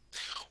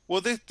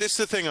 Well, this is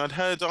the thing. I'd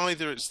heard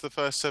either it's the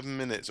first 7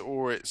 minutes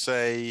or it's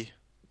a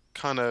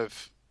kind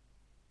of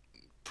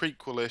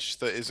prequel-ish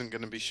that isn't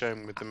going to be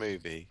shown with the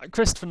movie.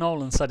 Christopher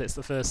Nolan said it's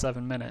the first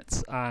 7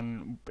 minutes,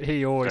 and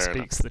he always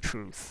speaks the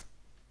truth.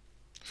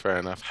 Fair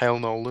enough. Hail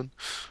Nolan.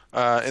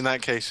 In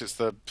that case, it's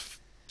the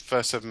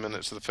first 7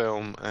 minutes of the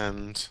film,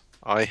 and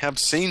I have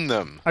seen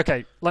them.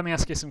 Okay, let me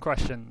ask you some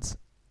questions.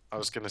 I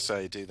was going to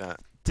say, do that.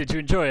 Did you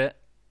enjoy it?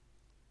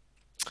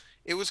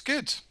 It was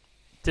good.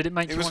 Did it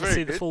make you want to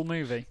see the full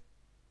movie?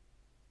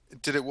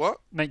 Did it what?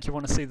 Make you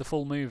want to see the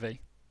full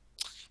movie?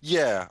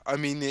 Yeah, I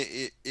mean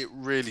it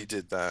really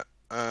did that.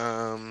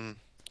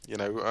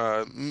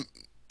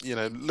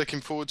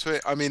 Looking forward to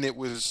it. I mean, it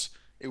was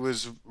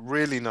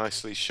really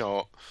nicely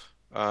shot.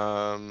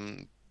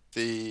 The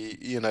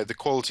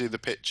quality of the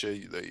picture,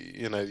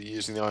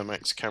 using the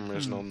IMAX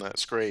cameras and on that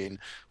screen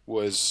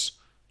was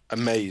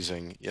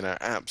amazing.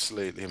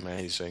 Absolutely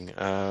amazing.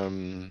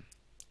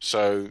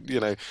 So,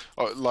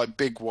 like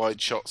big wide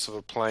shots of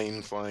a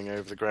plane flying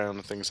over the ground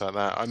and things like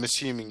that. I'm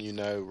assuming you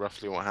know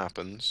roughly what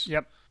happens.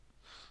 Yep.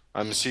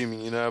 I'm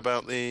assuming you know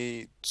about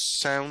the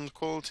sound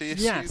quality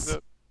issue. Yes.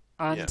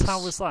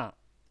 How was that?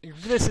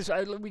 This is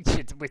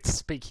we're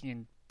speaking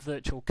in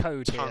virtual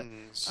code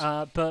Tongues.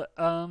 Here.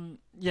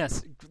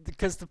 Yes,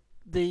 because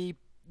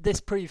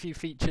this preview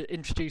feature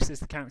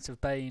introduces the character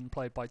of Bane,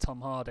 played by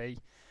Tom Hardy.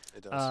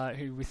 It does.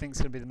 Who we think is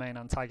going to be the main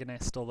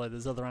antagonist, although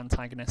there's other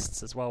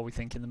antagonists as well, we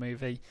think, in the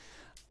movie.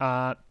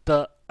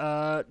 The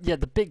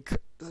big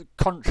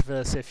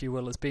controversy, if you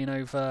will, has been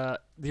over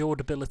the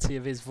audibility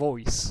of his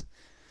voice.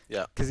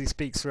 Yeah. Because he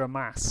speaks through a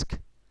mask.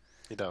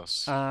 He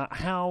does.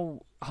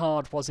 How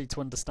hard was he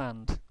to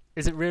understand?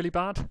 Is it really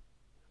bad?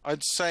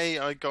 I'd say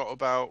I got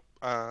about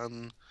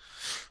 30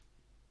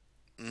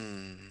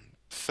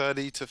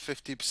 to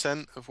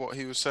 50% of what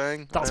he was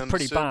saying. That's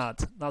pretty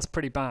bad.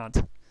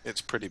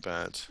 It's pretty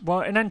bad.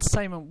 Well, in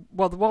entertainment,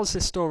 there was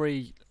this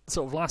story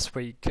sort of last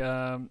week.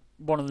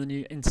 One of the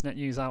new internet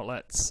news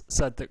outlets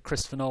said that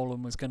Christopher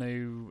Nolan was going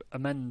to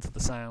amend the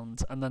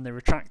sound, and then they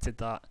retracted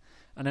that.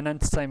 And in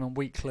Entertainment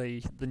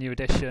Weekly, the new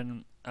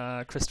edition,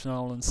 Christopher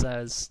Nolan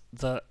says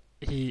that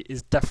he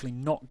is definitely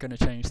not going to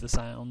change the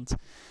sound.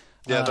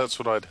 Yeah, that's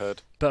what I'd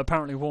heard. But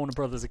apparently Warner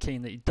Brothers are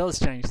keen that he does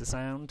change the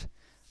sound.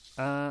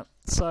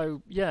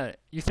 So, yeah,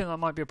 you think that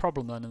might be a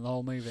problem then in the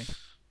whole movie?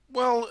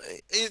 Well,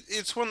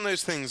 it's one of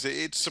those things.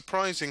 It's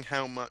surprising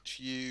how much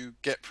you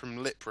get from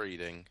lip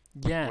reading.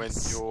 Yes. When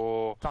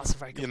you're, that's a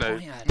very good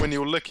point, Ed. When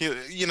you're looking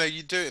at, you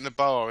do it in a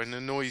bar, in a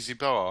noisy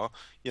bar,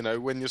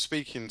 when you're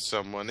speaking to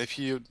someone, if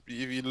you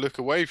look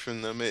away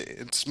from them,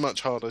 it's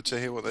much harder to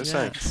hear what they're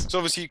saying. So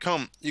obviously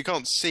you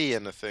can't see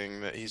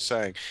anything that he's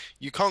saying.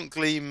 You can't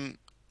glean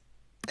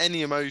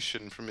any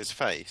emotion from his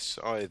face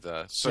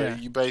either. So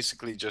you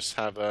basically just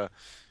have a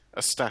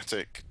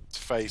static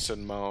face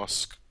and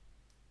mask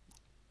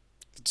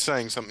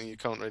saying something you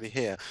can't really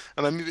hear.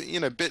 And I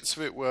mean, bits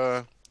of it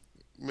were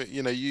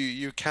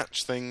you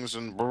catch things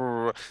and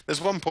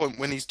there's one point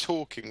when he's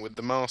talking with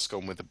the mask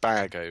on with the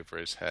bag over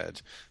his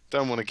head.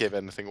 Don't want to give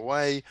anything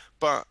away,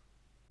 but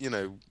you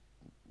know,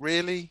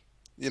 really,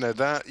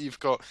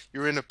 that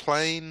you're in a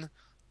plane,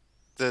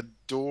 the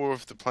door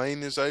of the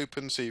plane is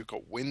open, so you've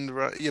got wind,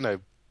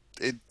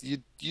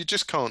 you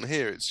just can't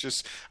hear. It's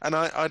just, and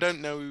I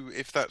don't know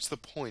if that's the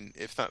point,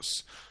 if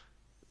that's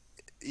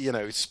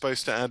it's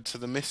supposed to add to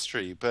the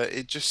mystery, but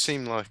it just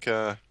seemed like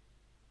an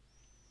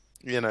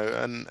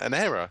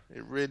error.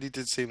 It really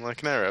did seem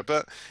like an error.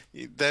 But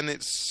then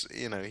it's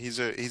he's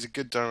a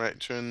good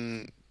director,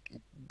 and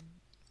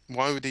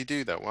why would he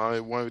do that? Why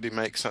would he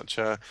make such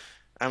a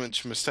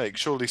amateur mistake?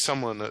 Surely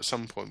someone at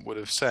some point would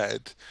have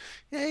said,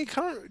 "Yeah, you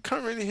can't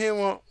really hear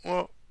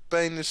what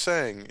Bane is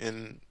saying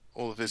in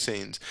all of his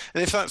scenes."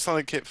 And if that's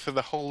like it for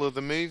the whole of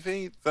the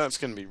movie, that's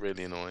going to be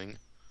really annoying.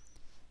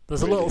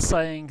 There's a little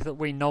saying that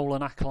we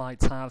Nolan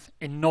acolytes have: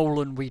 "In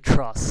Nolan we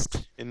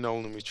trust." In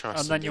Nolan we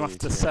trust. And then you have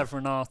to indeed, sever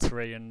an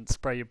artery and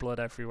spray your blood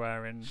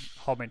everywhere in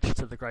homage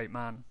to the great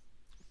man.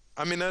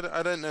 I mean,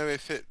 I don't know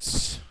if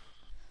it's.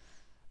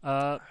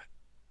 But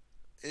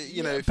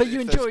you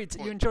enjoyed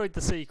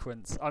the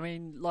sequence. I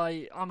mean,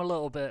 like I'm a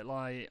little bit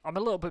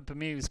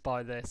bemused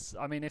by this.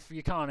 I mean, if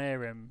you can't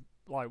hear him,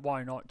 like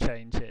why not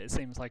change it? It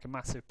seems like a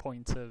massive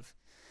point of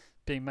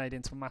being made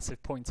into a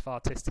massive point of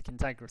artistic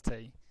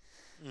integrity.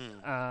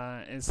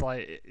 It's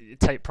like you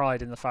take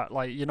pride in the fact,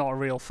 like you're not a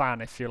real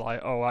fan if you're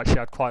like, oh, actually,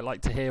 I'd quite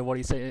like to hear what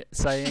he's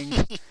saying.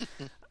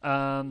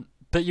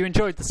 But you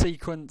enjoyed the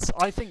sequence.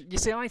 I think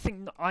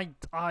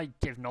I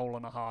give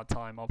Nolan a hard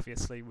time,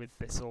 obviously, with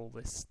this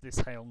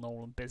Hail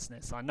Nolan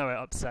business. I know it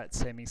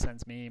upsets him. He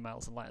sends me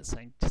emails and letters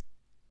saying, "Just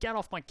get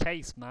off my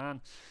case,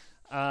 man."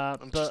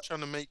 I'm just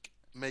trying to make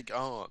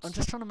art. I'm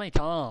just trying to make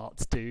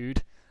art,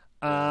 dude.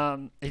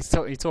 He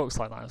talks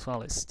like that as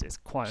well. It's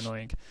quite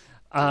annoying.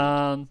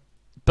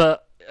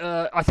 But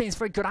I think he's a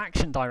very good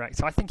action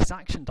director. I think his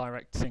action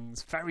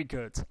directing's very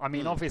good. I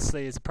mean,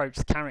 obviously his approach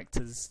to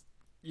characters,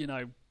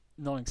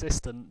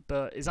 non-existent,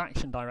 but his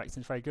action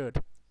directing is very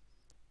good.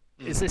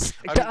 Is this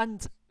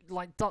and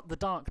like The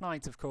Dark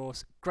Knight, of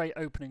course, great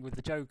opening with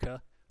the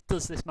Joker.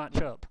 Does this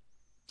match up?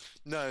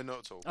 No, not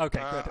at all. Okay,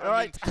 good. All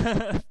right.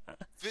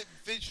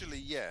 Visually,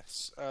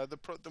 yes.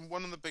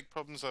 One of the big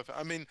problems I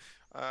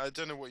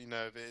don't know what you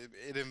know of it.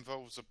 It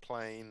involves a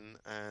plane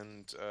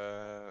and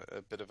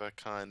a bit of a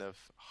kind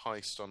of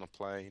heist on a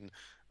plane.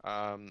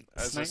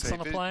 As Snakes I say,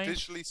 on a plane.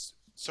 Visually,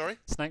 sorry.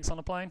 Snakes on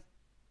a plane.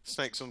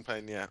 Snakes on a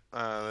plane, yeah.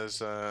 There's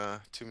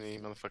too many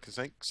motherfucking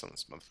snakes on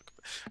this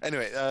motherfucker.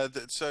 Anyway,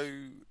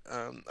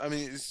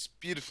 it's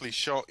beautifully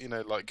shot.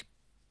 The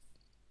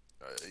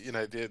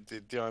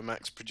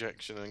IMAX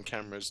projection and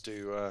cameras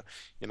do a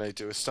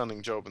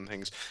stunning job and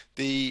things.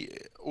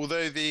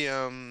 Although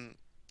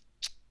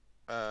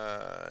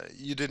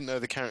you didn't know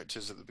the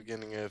characters at the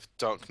beginning of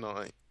Dark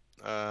Knight,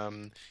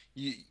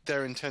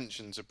 their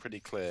intentions are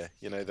pretty clear.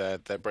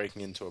 They're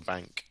breaking into a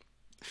bank.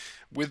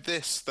 With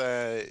this,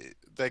 they're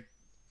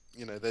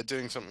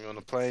doing something on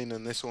a plane,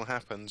 and this all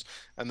happens,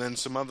 and then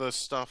some other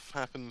stuff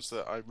happens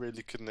that I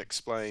really couldn't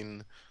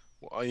explain.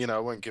 I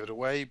won't give it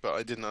away, but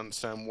I didn't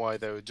understand why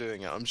they were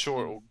doing it. I'm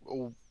sure it'll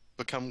all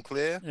become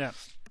clear. Yeah.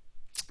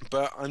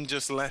 But I'm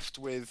just left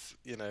with,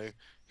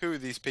 who are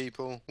these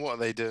people? What are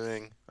they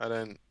doing? I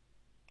don't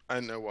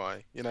know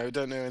why. I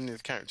don't know any of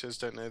the characters.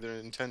 Don't know their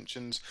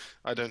intentions.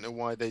 I don't know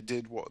why they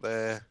did what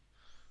they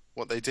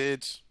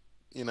did.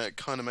 It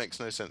kind of makes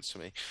no sense to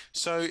me.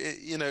 So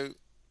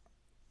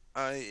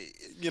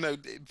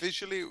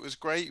visually it was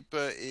great,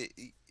 but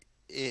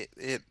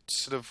it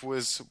sort of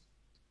was.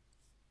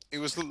 It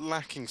was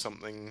lacking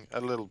something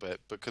a little bit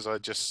because I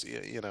just,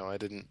 I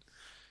didn't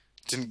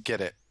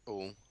get it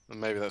all, and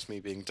maybe that's me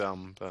being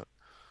dumb, but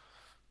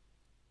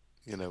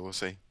we'll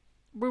see.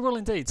 We will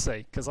indeed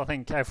see, because I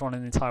think everyone in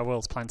the entire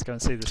world's planning to go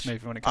and see this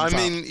movie when it comes out.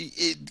 I mean,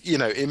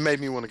 it made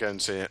me want to go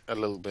and see it a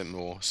little bit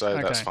more, so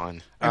that's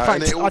fine. In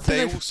fact,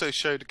 they also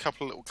showed a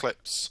couple of little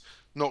clips,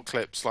 not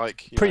clips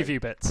like preview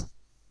bits.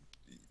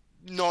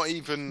 Not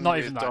even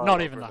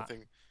that.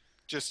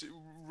 Just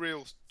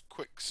real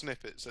quick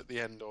snippets at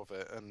the end of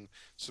it, and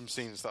some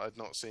scenes that I'd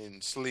not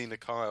seen. Selena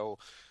Kyle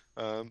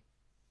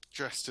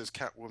dressed as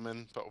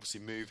Catwoman, but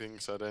obviously moving,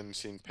 so I'd only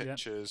seen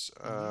pictures.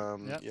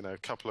 A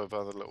couple of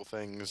other little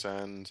things,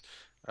 and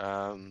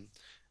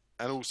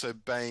also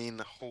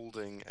Bane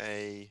holding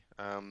a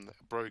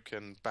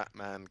broken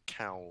Batman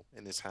cowl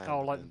in his hand.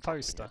 Oh, like the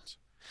poster.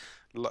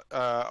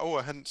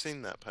 I hadn't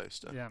seen that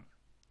poster. Yeah,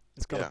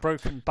 it's got a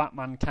broken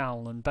Batman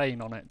cowl and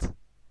Bane on it.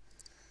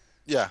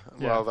 Yeah,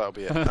 well, that'll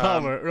be it.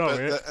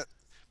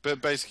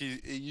 But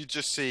basically, you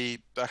just see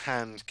the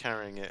hand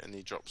carrying it, and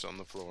he drops it on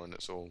the floor, and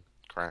it's all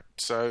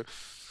cracked. So,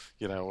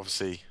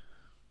 obviously,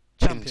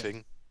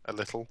 hinting a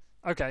little.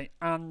 Okay,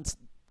 and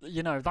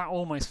that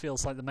almost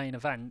feels like the main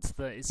event.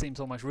 That it seems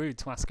almost rude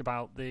to ask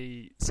about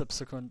the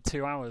subsequent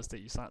 2 hours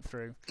that you sat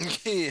through.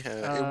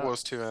 It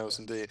was 2 hours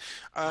indeed.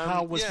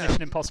 How was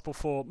Mission Impossible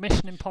 4?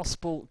 Mission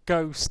Impossible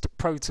Ghost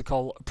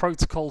Protocol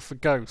for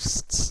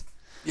Ghosts.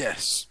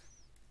 Yes.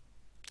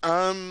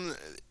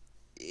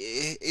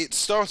 it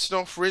started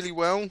off really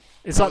well.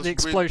 Is that the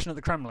explosion at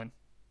the Kremlin?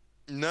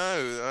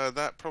 No,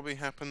 that probably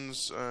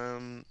happens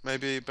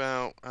maybe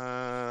about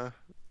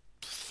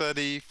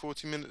 30,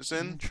 40 minutes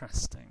in.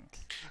 Interesting.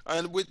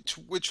 And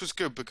which was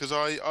good because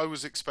I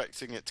was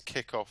expecting it to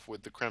kick off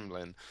with the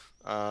Kremlin,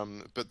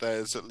 but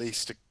there's at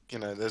least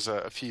there's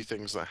a few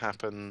things that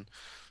happen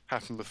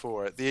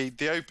before it.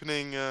 The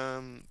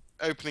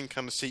opening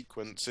kind of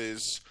sequence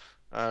is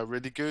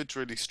really good,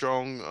 really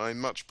strong. I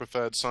much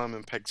preferred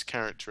Simon Pegg's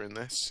character in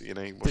this. He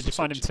Did you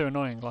find him too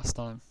annoying last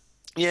time?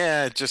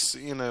 Yeah, just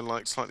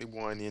like slightly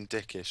whiny and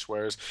dickish,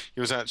 whereas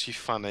he was actually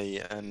funny,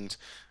 and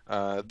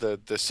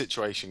the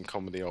situation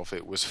comedy of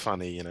it was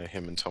funny.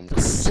 Him and Tom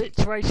Cruise. The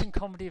situation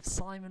comedy of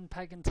Simon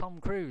Pegg and Tom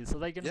Cruise. Are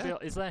they going to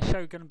be? Is their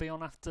show going to be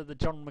on after the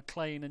John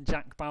McClane and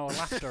Jack Bauer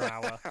laughter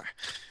hour?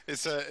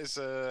 It's a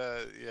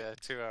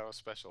 2-hour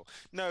special.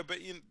 No,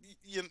 but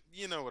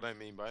you know what I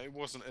mean by it. It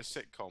wasn't a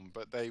sitcom,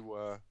 but they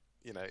were.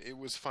 It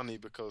was funny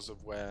because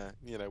of where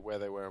they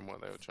were and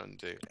what they were trying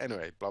to do.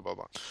 Anyway, blah, blah,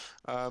 blah.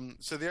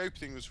 So the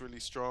opening was really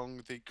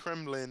strong. The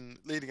Kremlin,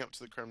 leading up to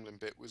the Kremlin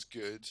bit was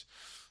good.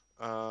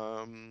 There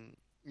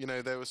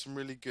were some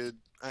really good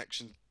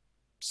action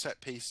set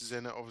pieces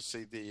in it.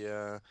 Obviously,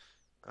 the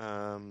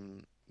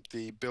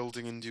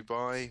building in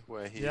Dubai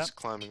where he's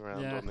climbing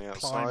around on the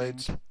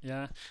outside.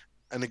 Yeah.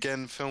 And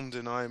again, filmed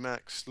in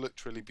IMAX,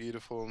 looked really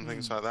beautiful and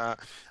things like that.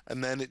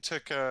 And then it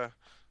took a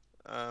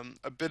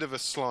bit of a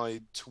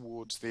slide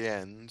towards the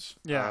end.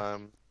 Yeah.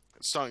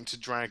 Starting to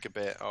drag a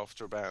bit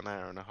after about an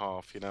hour and a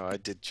half. I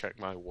did check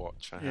my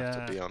watch, I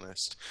have to be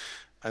honest.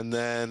 And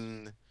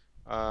then,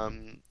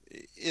 the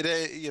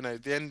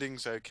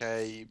ending's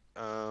okay.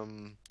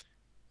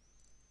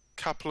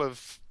 Couple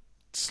of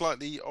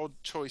slightly odd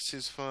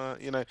choices for,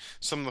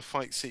 some of the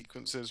fight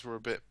sequences were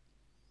a bit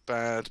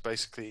bad.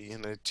 Basically,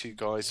 two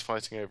guys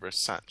fighting over a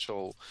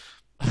satchel.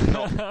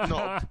 Not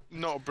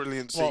a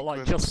brilliant sequence. What,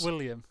 like Just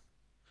William?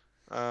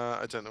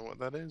 I don't know what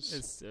that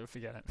is.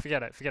 Forget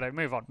it.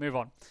 Move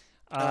on.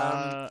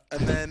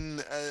 And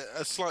then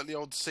a slightly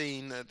odd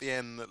scene at the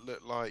end that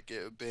looked like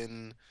it had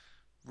been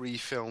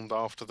refilmed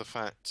after the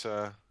fact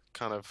to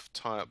kind of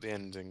tie up the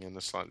ending in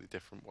a slightly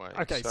different way.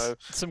 Okay, so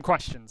some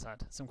questions,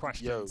 Ed. Some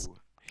questions. Yo,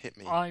 hit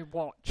me. I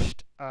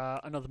watched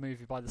another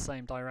movie by the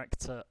same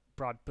director,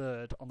 Brad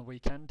Bird, on the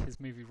weekend. His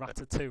movie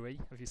Ratatouille.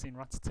 Have you seen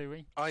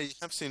Ratatouille? I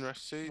have seen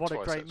Ratatouille. What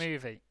twice, a great actually.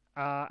 movie.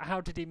 How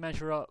did he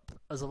measure up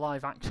as a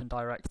live-action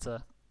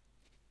director?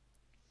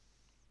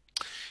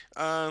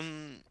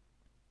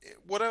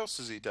 What else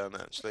has he done,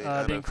 actually?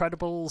 The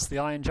Incredibles, The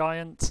Iron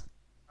Giant.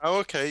 Oh,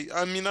 okay.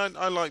 I mean,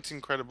 I liked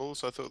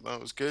Incredibles. I thought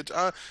that was good.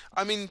 I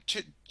mean,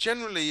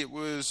 generally it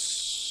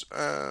was,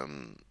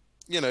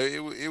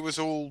 it was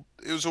all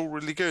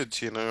really good.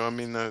 I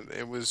mean,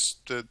 it was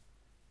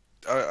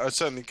I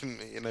certainly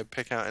couldn't,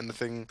 pick out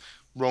anything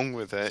wrong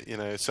with it.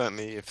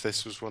 Certainly if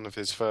this was one of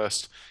his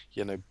first,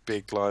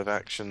 big live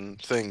action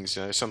things,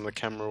 some of the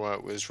camera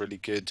work was really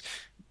good,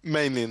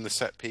 mainly in the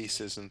set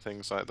pieces and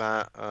things like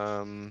that.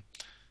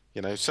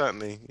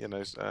 Certainly,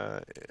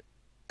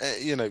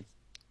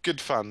 good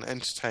fun,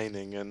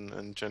 entertaining,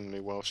 and generally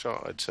well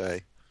shot, I'd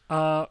say.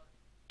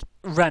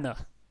 Renner.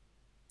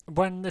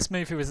 When this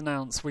movie was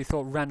announced, we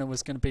thought Renner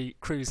was going to be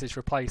Cruise's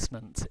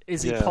replacement.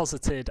 Is he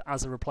posited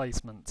as a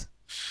replacement?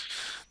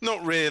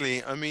 Not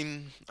really. I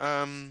mean,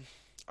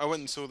 I went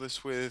and saw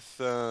this with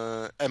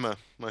Emma,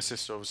 my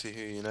sister, obviously,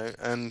 who you know,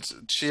 and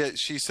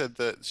she said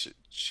that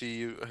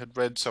she had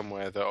read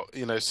somewhere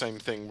that same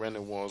thing.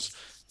 Renner was,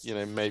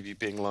 maybe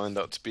being lined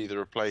up to be the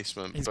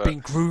replacement. He's being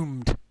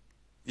groomed.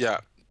 Yeah,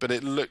 but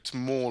it looked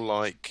more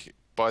like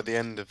by the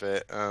end of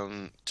it,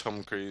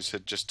 Tom Cruise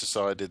had just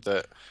decided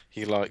that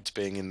he liked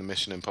being in the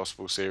Mission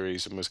Impossible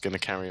series and was going to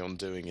carry on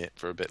doing it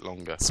for a bit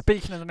longer.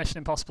 Speaking of the Mission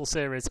Impossible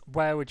series,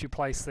 where would you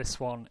place this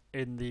one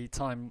in the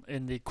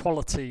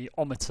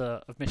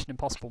quality-ometer of Mission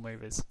Impossible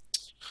movies?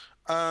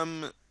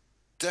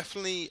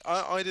 Definitely,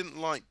 I didn't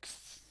like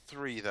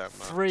 3 that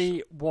much.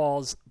 3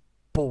 was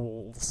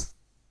balls.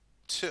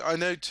 2, I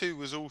know 2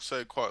 was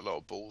also quite a lot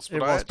of balls, but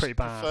it was pretty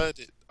bad.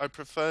 I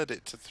preferred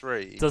it to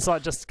 3. Does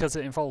that just because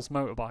it involves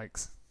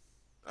motorbikes?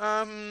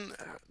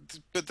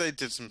 But they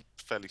did some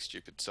fairly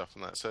stupid stuff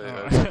on that. So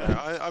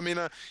I mean,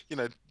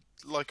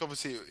 like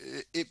obviously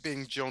it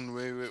being John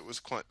Woo, it was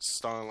quite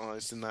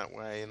stylized in that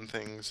way and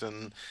things,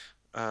 and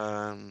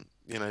Tom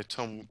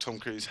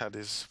Cruise had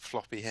his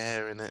floppy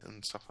hair in it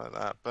and stuff like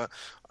that. But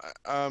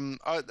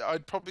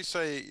I'd probably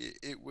say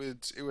it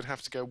would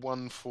have to go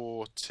 1,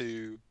 4,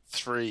 2,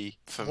 3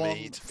 for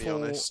me, to be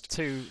honest.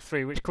 1, 4, 2,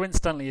 3, which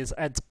coincidentally is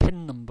Ed's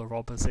PIN number,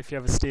 robbers. If you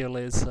ever steal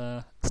his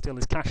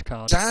cash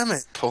card. Damn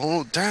it,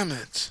 Paul! Damn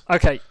it.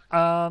 Okay.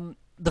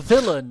 The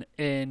villain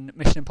in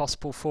Mission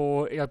Impossible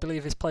 4, I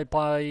believe, is played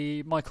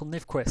by Michael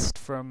Nyqvist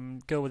from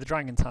Girl with the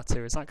Dragon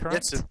Tattoo. Is that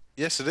correct?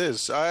 Yes, it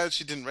is. I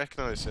actually didn't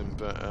recognise him,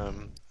 but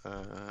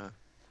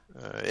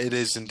it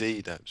is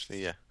indeed,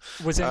 actually. Yeah.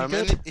 Was he any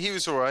good? He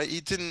was all right.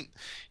 He didn't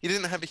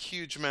have a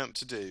huge amount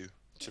to do.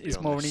 He's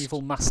more an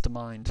evil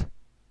mastermind.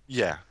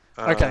 Yeah.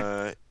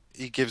 Okay.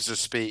 He gives a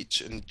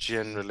speech and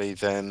generally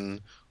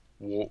then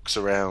walks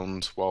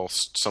around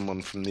whilst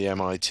someone from the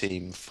MI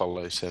team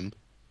follows him.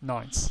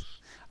 Nice.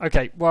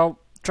 Okay, well,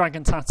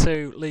 Dragon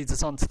Tattoo leads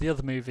us on to the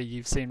other movie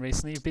you've seen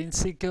recently. You've been to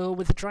see Girl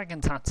with a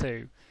Dragon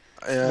Tattoo,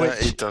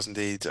 which It does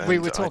indeed, we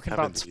and were I talking have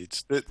about. indeed.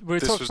 We were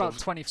This talking was about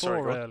 24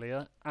 sorry, go on.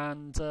 earlier,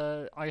 and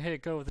I hear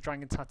Girl with a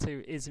Dragon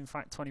Tattoo is in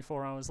fact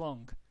 24 hours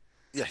long.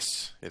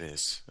 Yes, it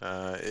is.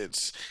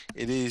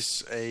 It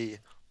is a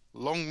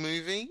long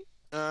movie.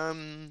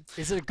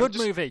 Is it a I'm good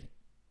just movie?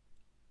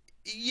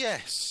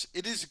 Yes,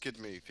 it is a good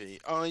movie.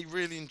 I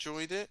really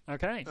enjoyed it.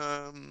 Okay.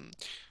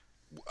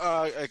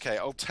 Okay,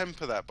 I'll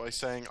temper that by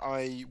saying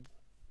I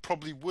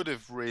probably would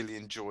have really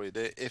enjoyed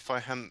it if I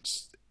hadn't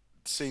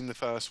seen the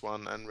first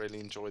one and really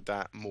enjoyed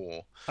that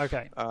more.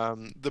 Okay.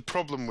 The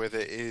problem with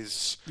it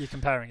is, You're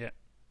comparing it.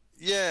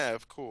 yeah,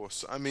 of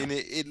course. I mean,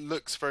 it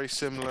looks very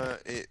similar.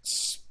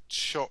 It's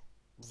shot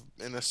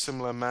in a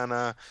similar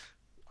manner.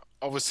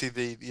 Obviously,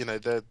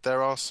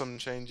 there are some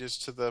changes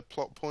to the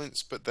plot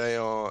points, but they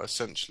are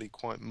essentially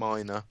quite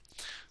minor.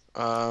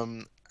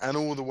 And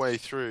all the way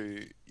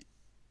through,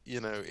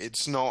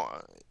 it's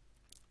not.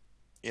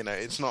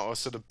 It's not a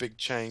sort of big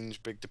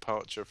change, big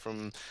departure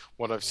from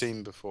what I've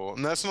seen before.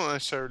 And that's not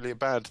necessarily a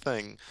bad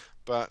thing,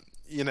 but,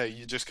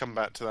 you just come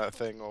back to that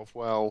thing of,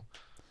 well,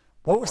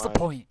 What was the why,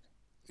 point?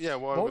 yeah,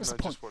 why What was wouldn't the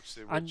I point? just watch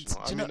the And original? do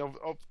I you know? mean,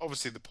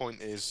 obviously the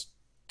point is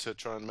to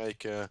try and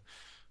make a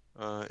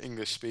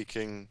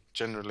English-speaking,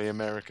 generally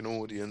American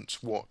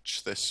audience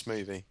watch this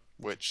movie,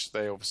 which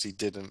they obviously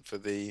didn't for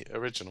the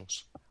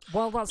originals.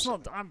 Well, that's So,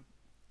 not.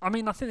 I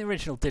mean, I think the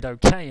original did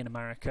okay in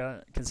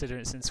America,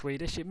 considering it's in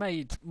Swedish. It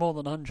made more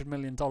than $100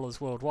 million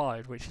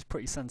worldwide, which is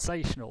pretty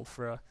sensational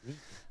for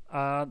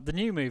the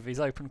new movies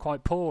opened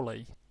quite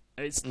poorly.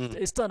 mm.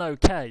 It's done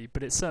okay,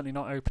 but it's certainly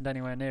not opened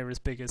anywhere near as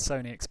big as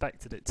Sony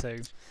expected it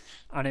to,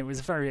 and it was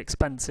a very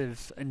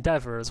expensive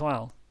endeavour as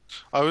well.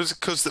 I was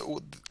because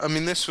I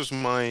mean this was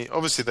my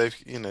obviously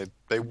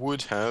they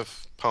would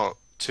have part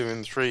two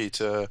and three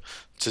to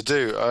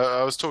do.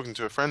 I was talking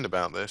to a friend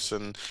about this,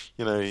 and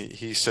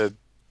he said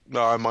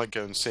no, I might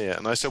go and see it,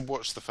 and I said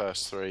watch the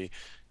first three,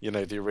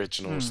 the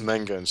originals, Hmm. and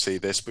then go and see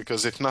this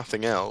because if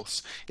nothing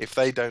else, if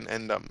they don't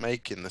end up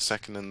making the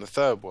second and the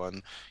third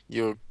one,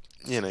 you're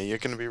going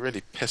to be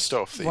really pissed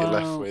off that you're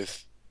left Well,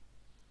 with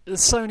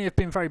Sony have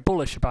been very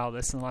bullish about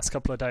this in the last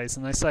couple of days,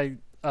 and they say,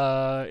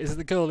 "Is it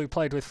the girl who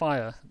played with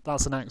fire?"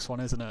 That's the next one,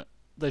 isn't it?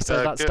 They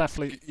say that's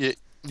definitely.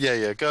 yeah,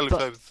 yeah, Girl Who But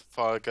Played with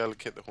Fire, Girl Who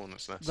Kicked the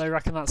Hornet's Nest. they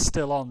reckon that's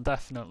still on,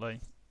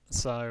 definitely.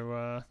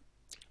 So,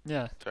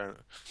 yeah. Fair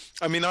enough.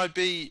 I mean, I'd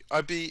be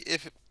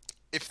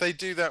if they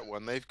do that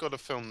one, they've got to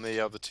film the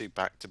other two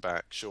back to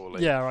back,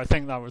 surely, Yeah, I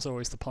think that was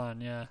always the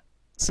plan, yeah.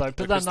 So,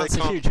 but then because they that's a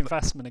can't. huge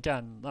investment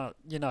again.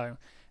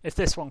 If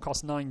this one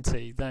costs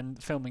 90, then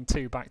filming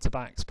two back to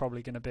back's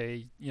probably going to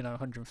be,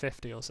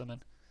 150 or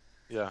something.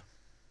 Yeah,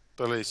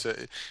 but at least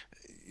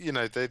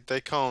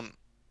they can't.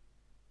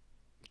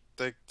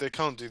 They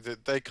can't do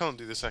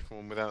the second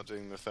one without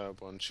doing the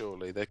third one.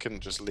 Surely they couldn't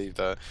just leave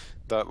that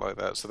like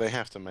that. So they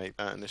have to make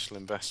that initial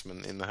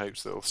investment in the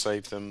hopes that it'll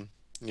save them,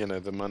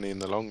 the money in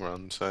the long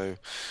run. So,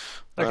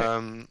 Okay,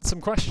 um,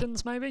 some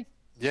questions maybe?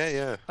 yeah,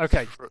 yeah,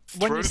 Okay,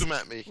 when throw them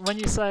at me. when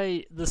you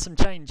say there's some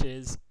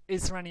changes,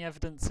 is there any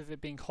evidence of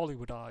it being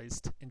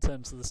Hollywoodized in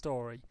terms of the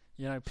story?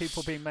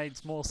 People being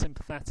made more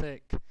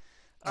sympathetic,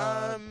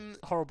 uh, Um,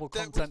 horrible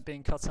there was content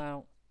being cut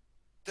out.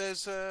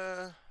 there's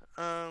a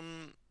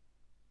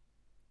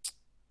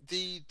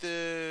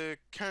the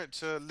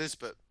character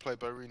Lisbeth, played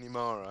by Rooney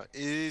Mara,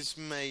 is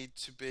made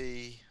to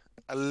be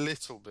a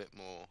little bit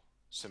more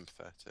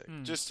sympathetic.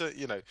 Hmm. Just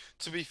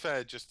to be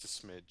fair, just a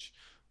smidge.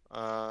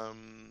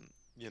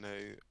 You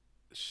know,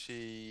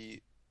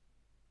 she,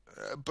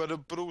 but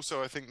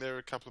also I think there are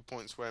a couple of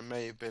points where it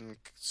may have been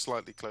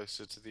slightly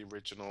closer to the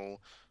original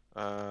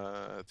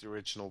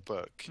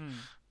book.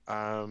 Hmm.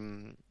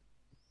 Um,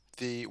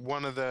 the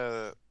one of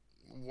the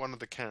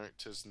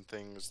characters and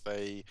things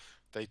they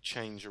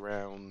change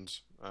around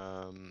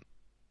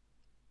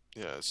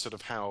yeah, sort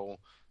of how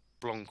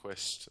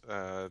Blomqvist,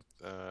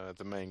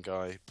 the main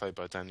guy played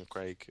by Daniel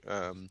Craig,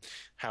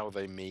 how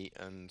they meet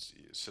and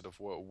sort of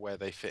where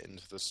they fit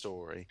into the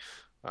story.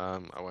 I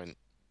won't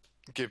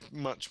give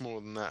much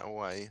more than that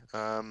away.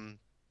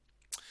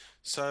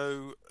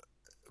 So,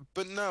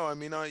 but no, I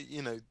mean,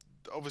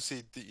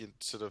 obviously,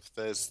 sort of,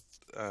 there's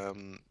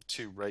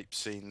two rape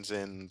scenes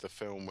in the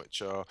film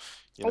which are,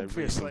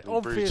 Obviously, reasonably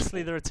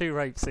obviously brutal. there are two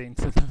rape scenes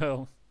in the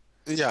film.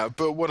 Yeah,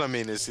 but what I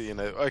mean is,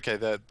 okay,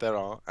 there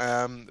are,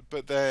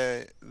 but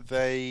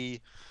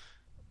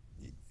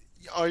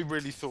I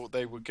really thought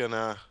they were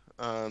gonna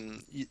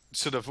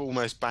sort of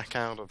almost back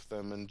out of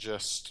them and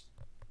just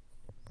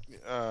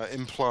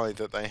imply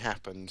that they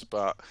happened,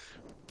 but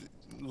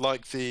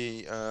like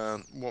the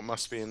what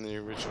must be in the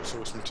original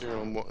source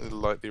material and what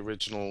like the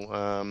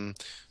original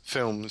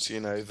films,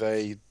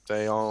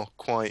 they are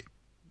quite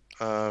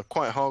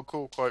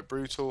hardcore, quite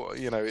brutal.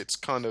 It's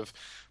kind of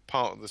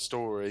part of the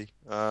story.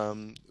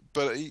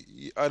 But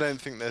I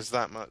don't think there's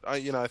that much.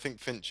 I think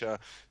Fincher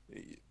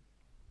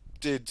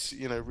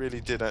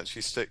really did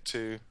actually stick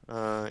to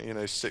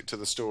stick to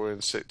the story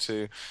and stick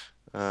to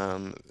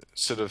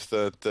sort of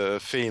the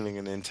feeling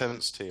and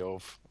intensity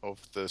of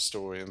the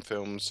story and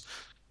films,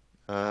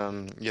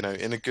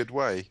 in a good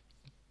way.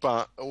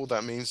 But all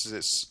that means is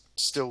it's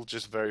still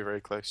just very,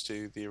 very close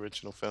to the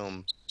original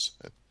films.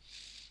 So.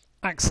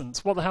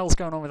 Accents. What the hell's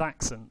going on with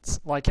accents?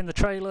 Like in the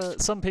trailer,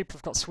 some people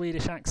have got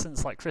Swedish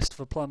accents, like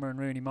Christopher Plummer and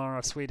Rooney Mara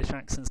have Swedish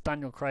accents.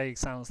 Daniel Craig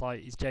sounds like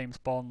he's James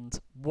Bond.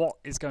 What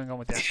is going on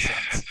with the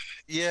accents?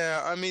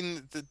 Yeah, I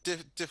mean the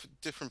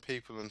different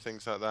people and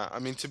things like that. I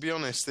mean, to be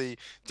honest, the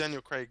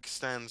Daniel Craig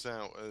stands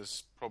out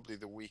as probably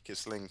the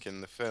weakest link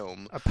in the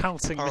film. A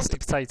pouting Mr.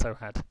 Potato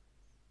Head.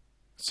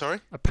 Sorry?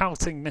 A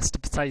pouting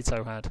Mr.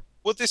 Potato Head.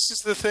 Well, this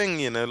is the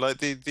thing, like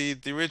the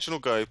original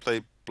guy who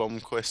played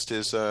Blomquist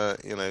is,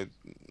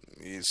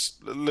 he's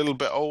a little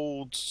bit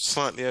old,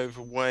 slightly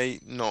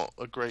overweight, not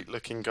a great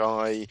looking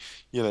guy.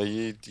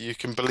 You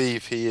can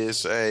believe he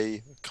is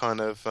a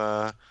kind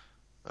of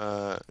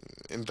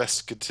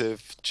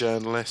investigative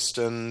journalist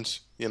and,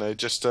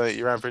 just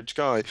your average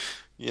guy.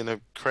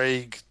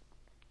 Craig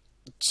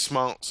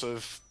smarts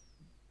of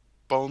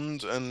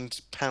Bond and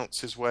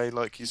pouts his way,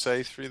 like you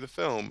say, through the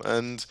film.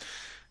 And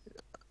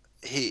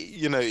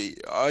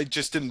I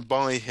just didn't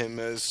buy him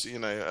as,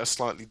 a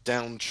slightly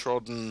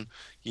downtrodden,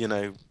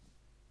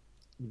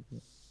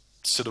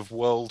 sort of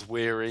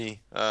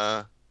world-weary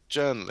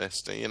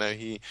journalist.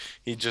 He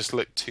just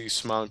looked too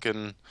smug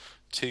and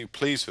too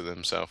pleased with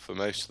himself for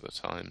most of the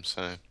time.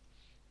 So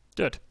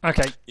good.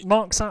 Okay,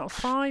 marks out of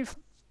 5.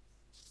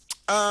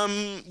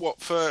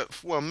 What for?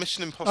 Well,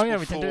 Mission Impossible. Oh yeah,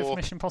 we didn't do it for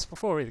Mission Impossible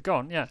 4 either. Go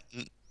on, yeah.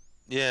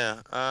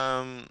 Yeah.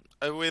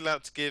 Are we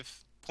allowed to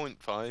give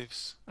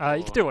 0.5s?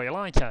 You can do what you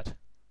like, Ed.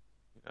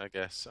 I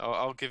guess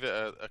I'll give it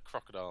a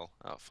crocodile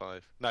out of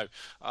 5. No,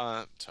 sorry,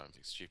 I'm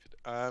being stupid.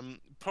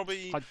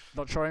 Probably. I'm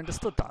not sure I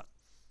understood that.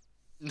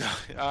 No,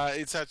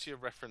 it's actually a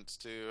reference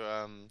to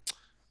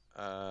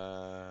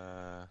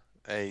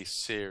a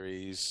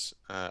series,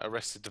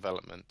 Arrested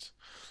Development,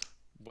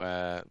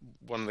 where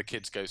one of the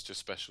kids goes to a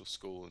special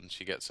school and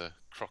she gets a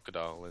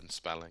crocodile in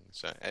spelling.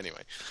 So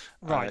anyway,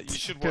 right, you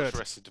should watch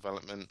Arrested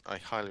Development. I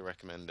highly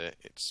recommend it.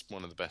 It's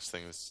one of the best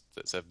things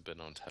that's ever been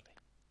on telly.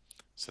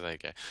 So there you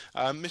go.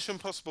 Mission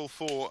Impossible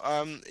 4.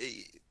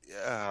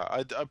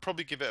 I'd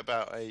probably give it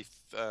about a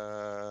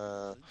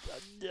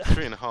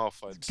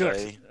 3.5. I'd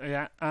say.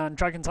 Yeah, and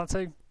Dragon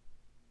Tattoo.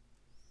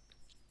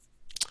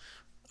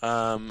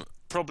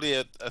 Probably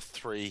a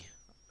 3.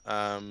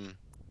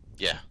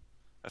 Yeah,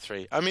 a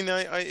 3. I mean,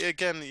 I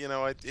again,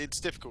 it's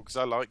difficult because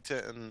I liked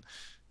it, and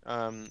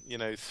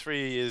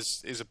 3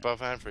 is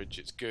above average.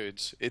 It's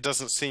good. It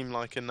doesn't seem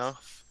like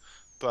enough,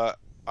 but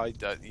I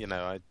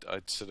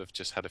sort of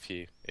just had a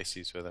few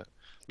issues with it.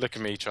 Look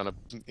at me trying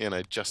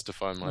to,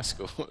 justify my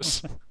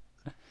scores.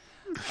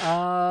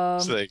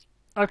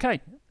 Okay.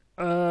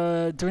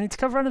 Do we need to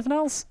cover anything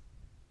else?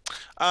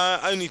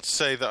 Only to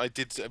say that I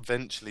did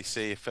eventually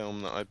see a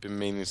film that I've been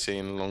meaning to see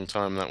in a long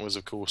time. That was,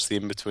 of course, The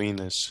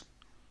In-Betweeners.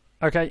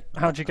 Okay,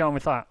 how'd you get on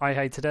with that? I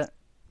hated it.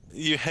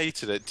 You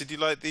hated it? Did you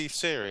like the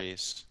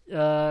series?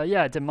 Yeah,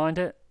 I didn't mind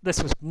it.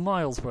 This was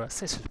miles worse.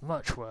 This was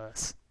much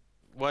worse.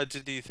 Why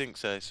did you think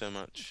so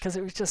much? Because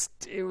it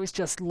was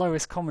just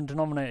lowest common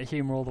denominator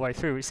humour all the way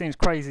through. It seems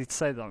crazy to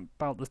say that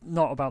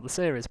not about the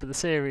series, but the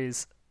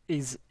series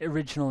is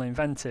original and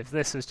inventive.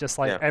 This was just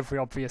like every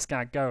obvious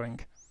gag going.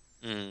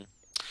 Mm.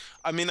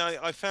 I mean,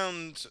 I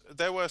found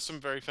there were some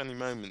very funny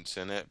moments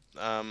in it,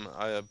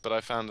 but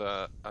I found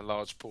a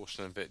large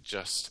portion of it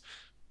just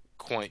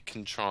quite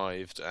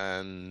contrived,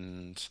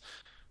 and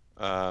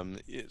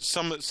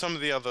some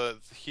of the other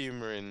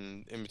humour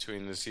in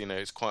between this,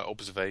 it's quite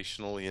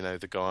observational.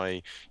 The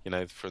guy,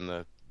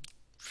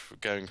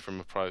 going from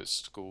a private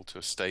school to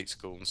a state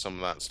school and some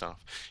of that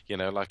stuff.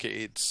 Like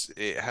it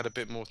had a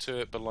bit more to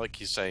it, but like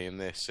you say in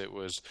this, it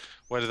was,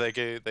 where do they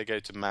go? They go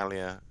to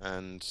Malia,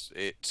 and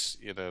it's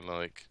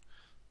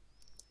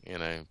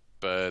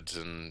birds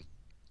and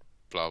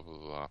blah blah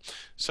blah.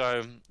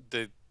 So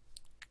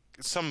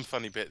some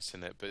funny bits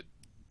in it, but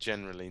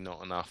generally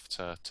not enough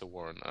to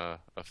warrant a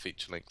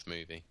feature-length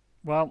movie.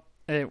 Well,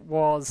 it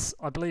was,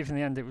 I believe in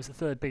the end, it was the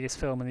third biggest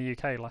film in the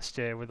UK last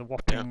year with a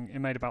whopping, it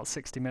made about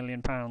 £60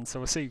 million,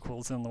 so a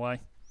sequel's on the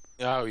way.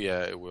 Oh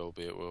yeah, it will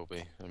be.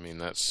 I mean,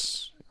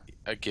 that's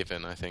a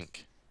given, I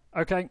think.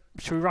 Okay,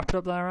 should we wrap it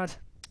up there, Ed?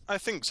 I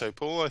think so,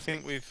 Paul. I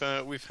think we've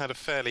had a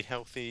fairly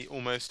healthy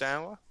almost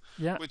hour.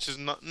 Yeah. Which is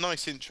a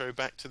nice intro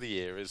back to the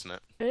year, isn't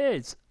it? It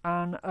is.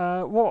 And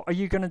what are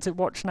you going to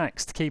watch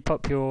next to keep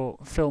up your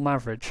film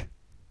average?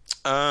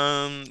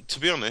 To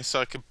be honest,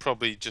 I could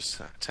probably just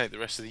take the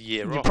rest of the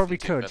year off. You probably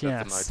could, yes.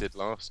 Than I did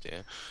last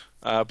year,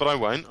 but I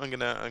won't. I'm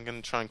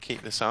gonna try and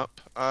keep this up.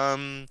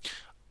 All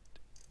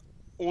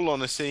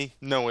honesty,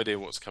 no idea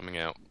what's coming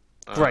out.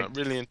 Great,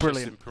 really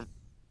interested in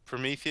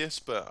Prometheus,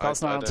 but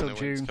that's I don't know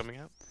when it's coming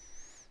out.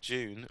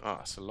 June? Oh,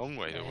 it's a long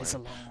way away. It's a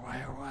long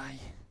way away.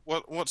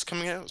 What's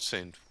coming out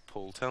soon,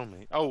 Paul? Tell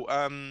me. Oh,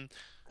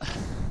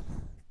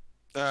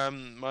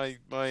 My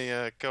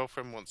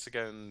girlfriend wants to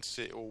go and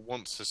see, or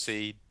wants to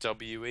see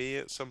WE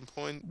at some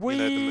point.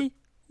 Wee.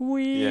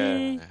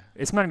 Yeah.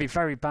 It's meant to be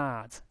very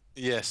bad.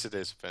 Yes, it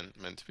is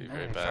meant to be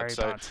very bad. Very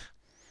So bad.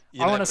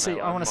 you I want never to see. know,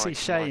 I want to see might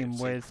Shame have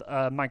seen- with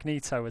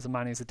Magneto as a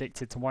man who's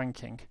addicted to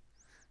wanking,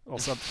 or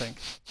something.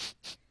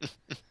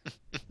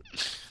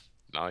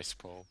 Nice,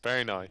 Paul.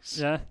 Very nice.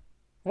 Yeah.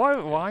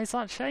 Why is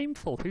that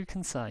shameful? Who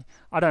can say?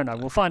 I don't know.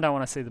 We'll find out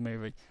when I see the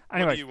movie.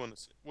 Anyway, What do you want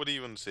to see? What do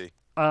you want to see?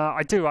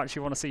 I do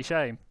actually want to see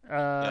Shame.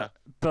 Yeah.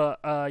 But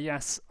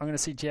yes, I'm going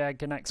to see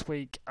Jeg next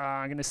week.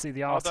 I'm going to see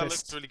The Oh, Artist. that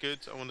looks really good.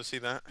 I want to see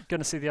that.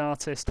 Going to see The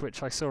Artist,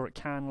 which I saw at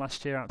Cannes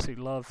last year.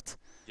 Absolutely loved.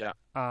 Yeah.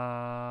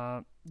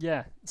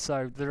 Yeah.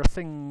 So there are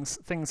things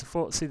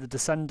afoot. See The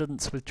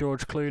Descendants with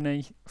George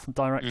Clooney from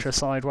director of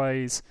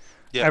Sideways.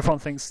 Yeah. Everyone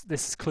thinks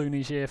this is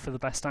Clooney's year for the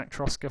Best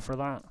Actor Oscar for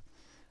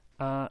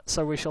that.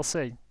 So we shall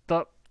see.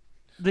 But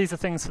these are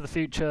things for the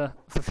future,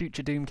 for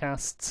future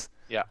Doomcasts.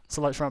 Yeah.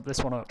 So let's wrap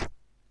this one up.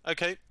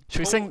 Okay.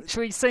 Should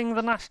we sing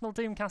the national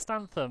Doomcast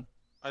anthem?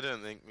 I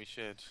don't think we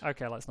should,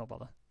 Okay, let's not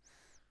bother.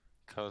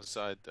 because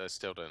I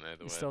still don't know the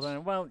You words. still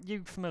don't. Well,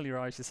 you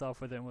familiarise yourself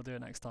with it, and we'll do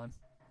it next time.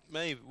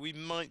 Maybe we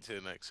might do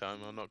it next time.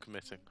 I'm not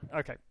committing.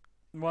 Okay.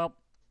 Well,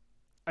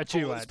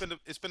 adieu, Paul, Ed.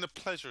 it's been a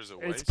pleasure as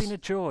always. It's been a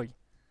joy.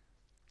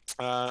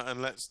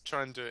 And let's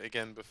try and do it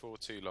again before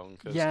too long.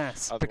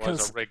 Yes,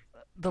 otherwise because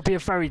there'll be a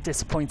very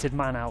disappointed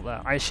man out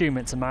there. I assume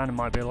it's a man. It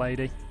might be a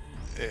lady.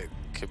 it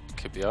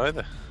could be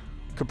either.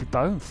 Could be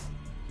both.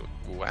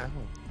 Wow.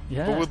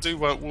 Yeah.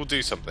 But we'll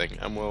do something,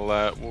 and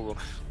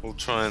we'll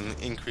try and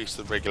increase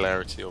the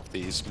regularity of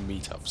these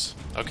meetups.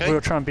 Okay.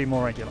 We'll try and be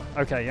more regular.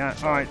 Okay. Yeah.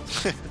 All right.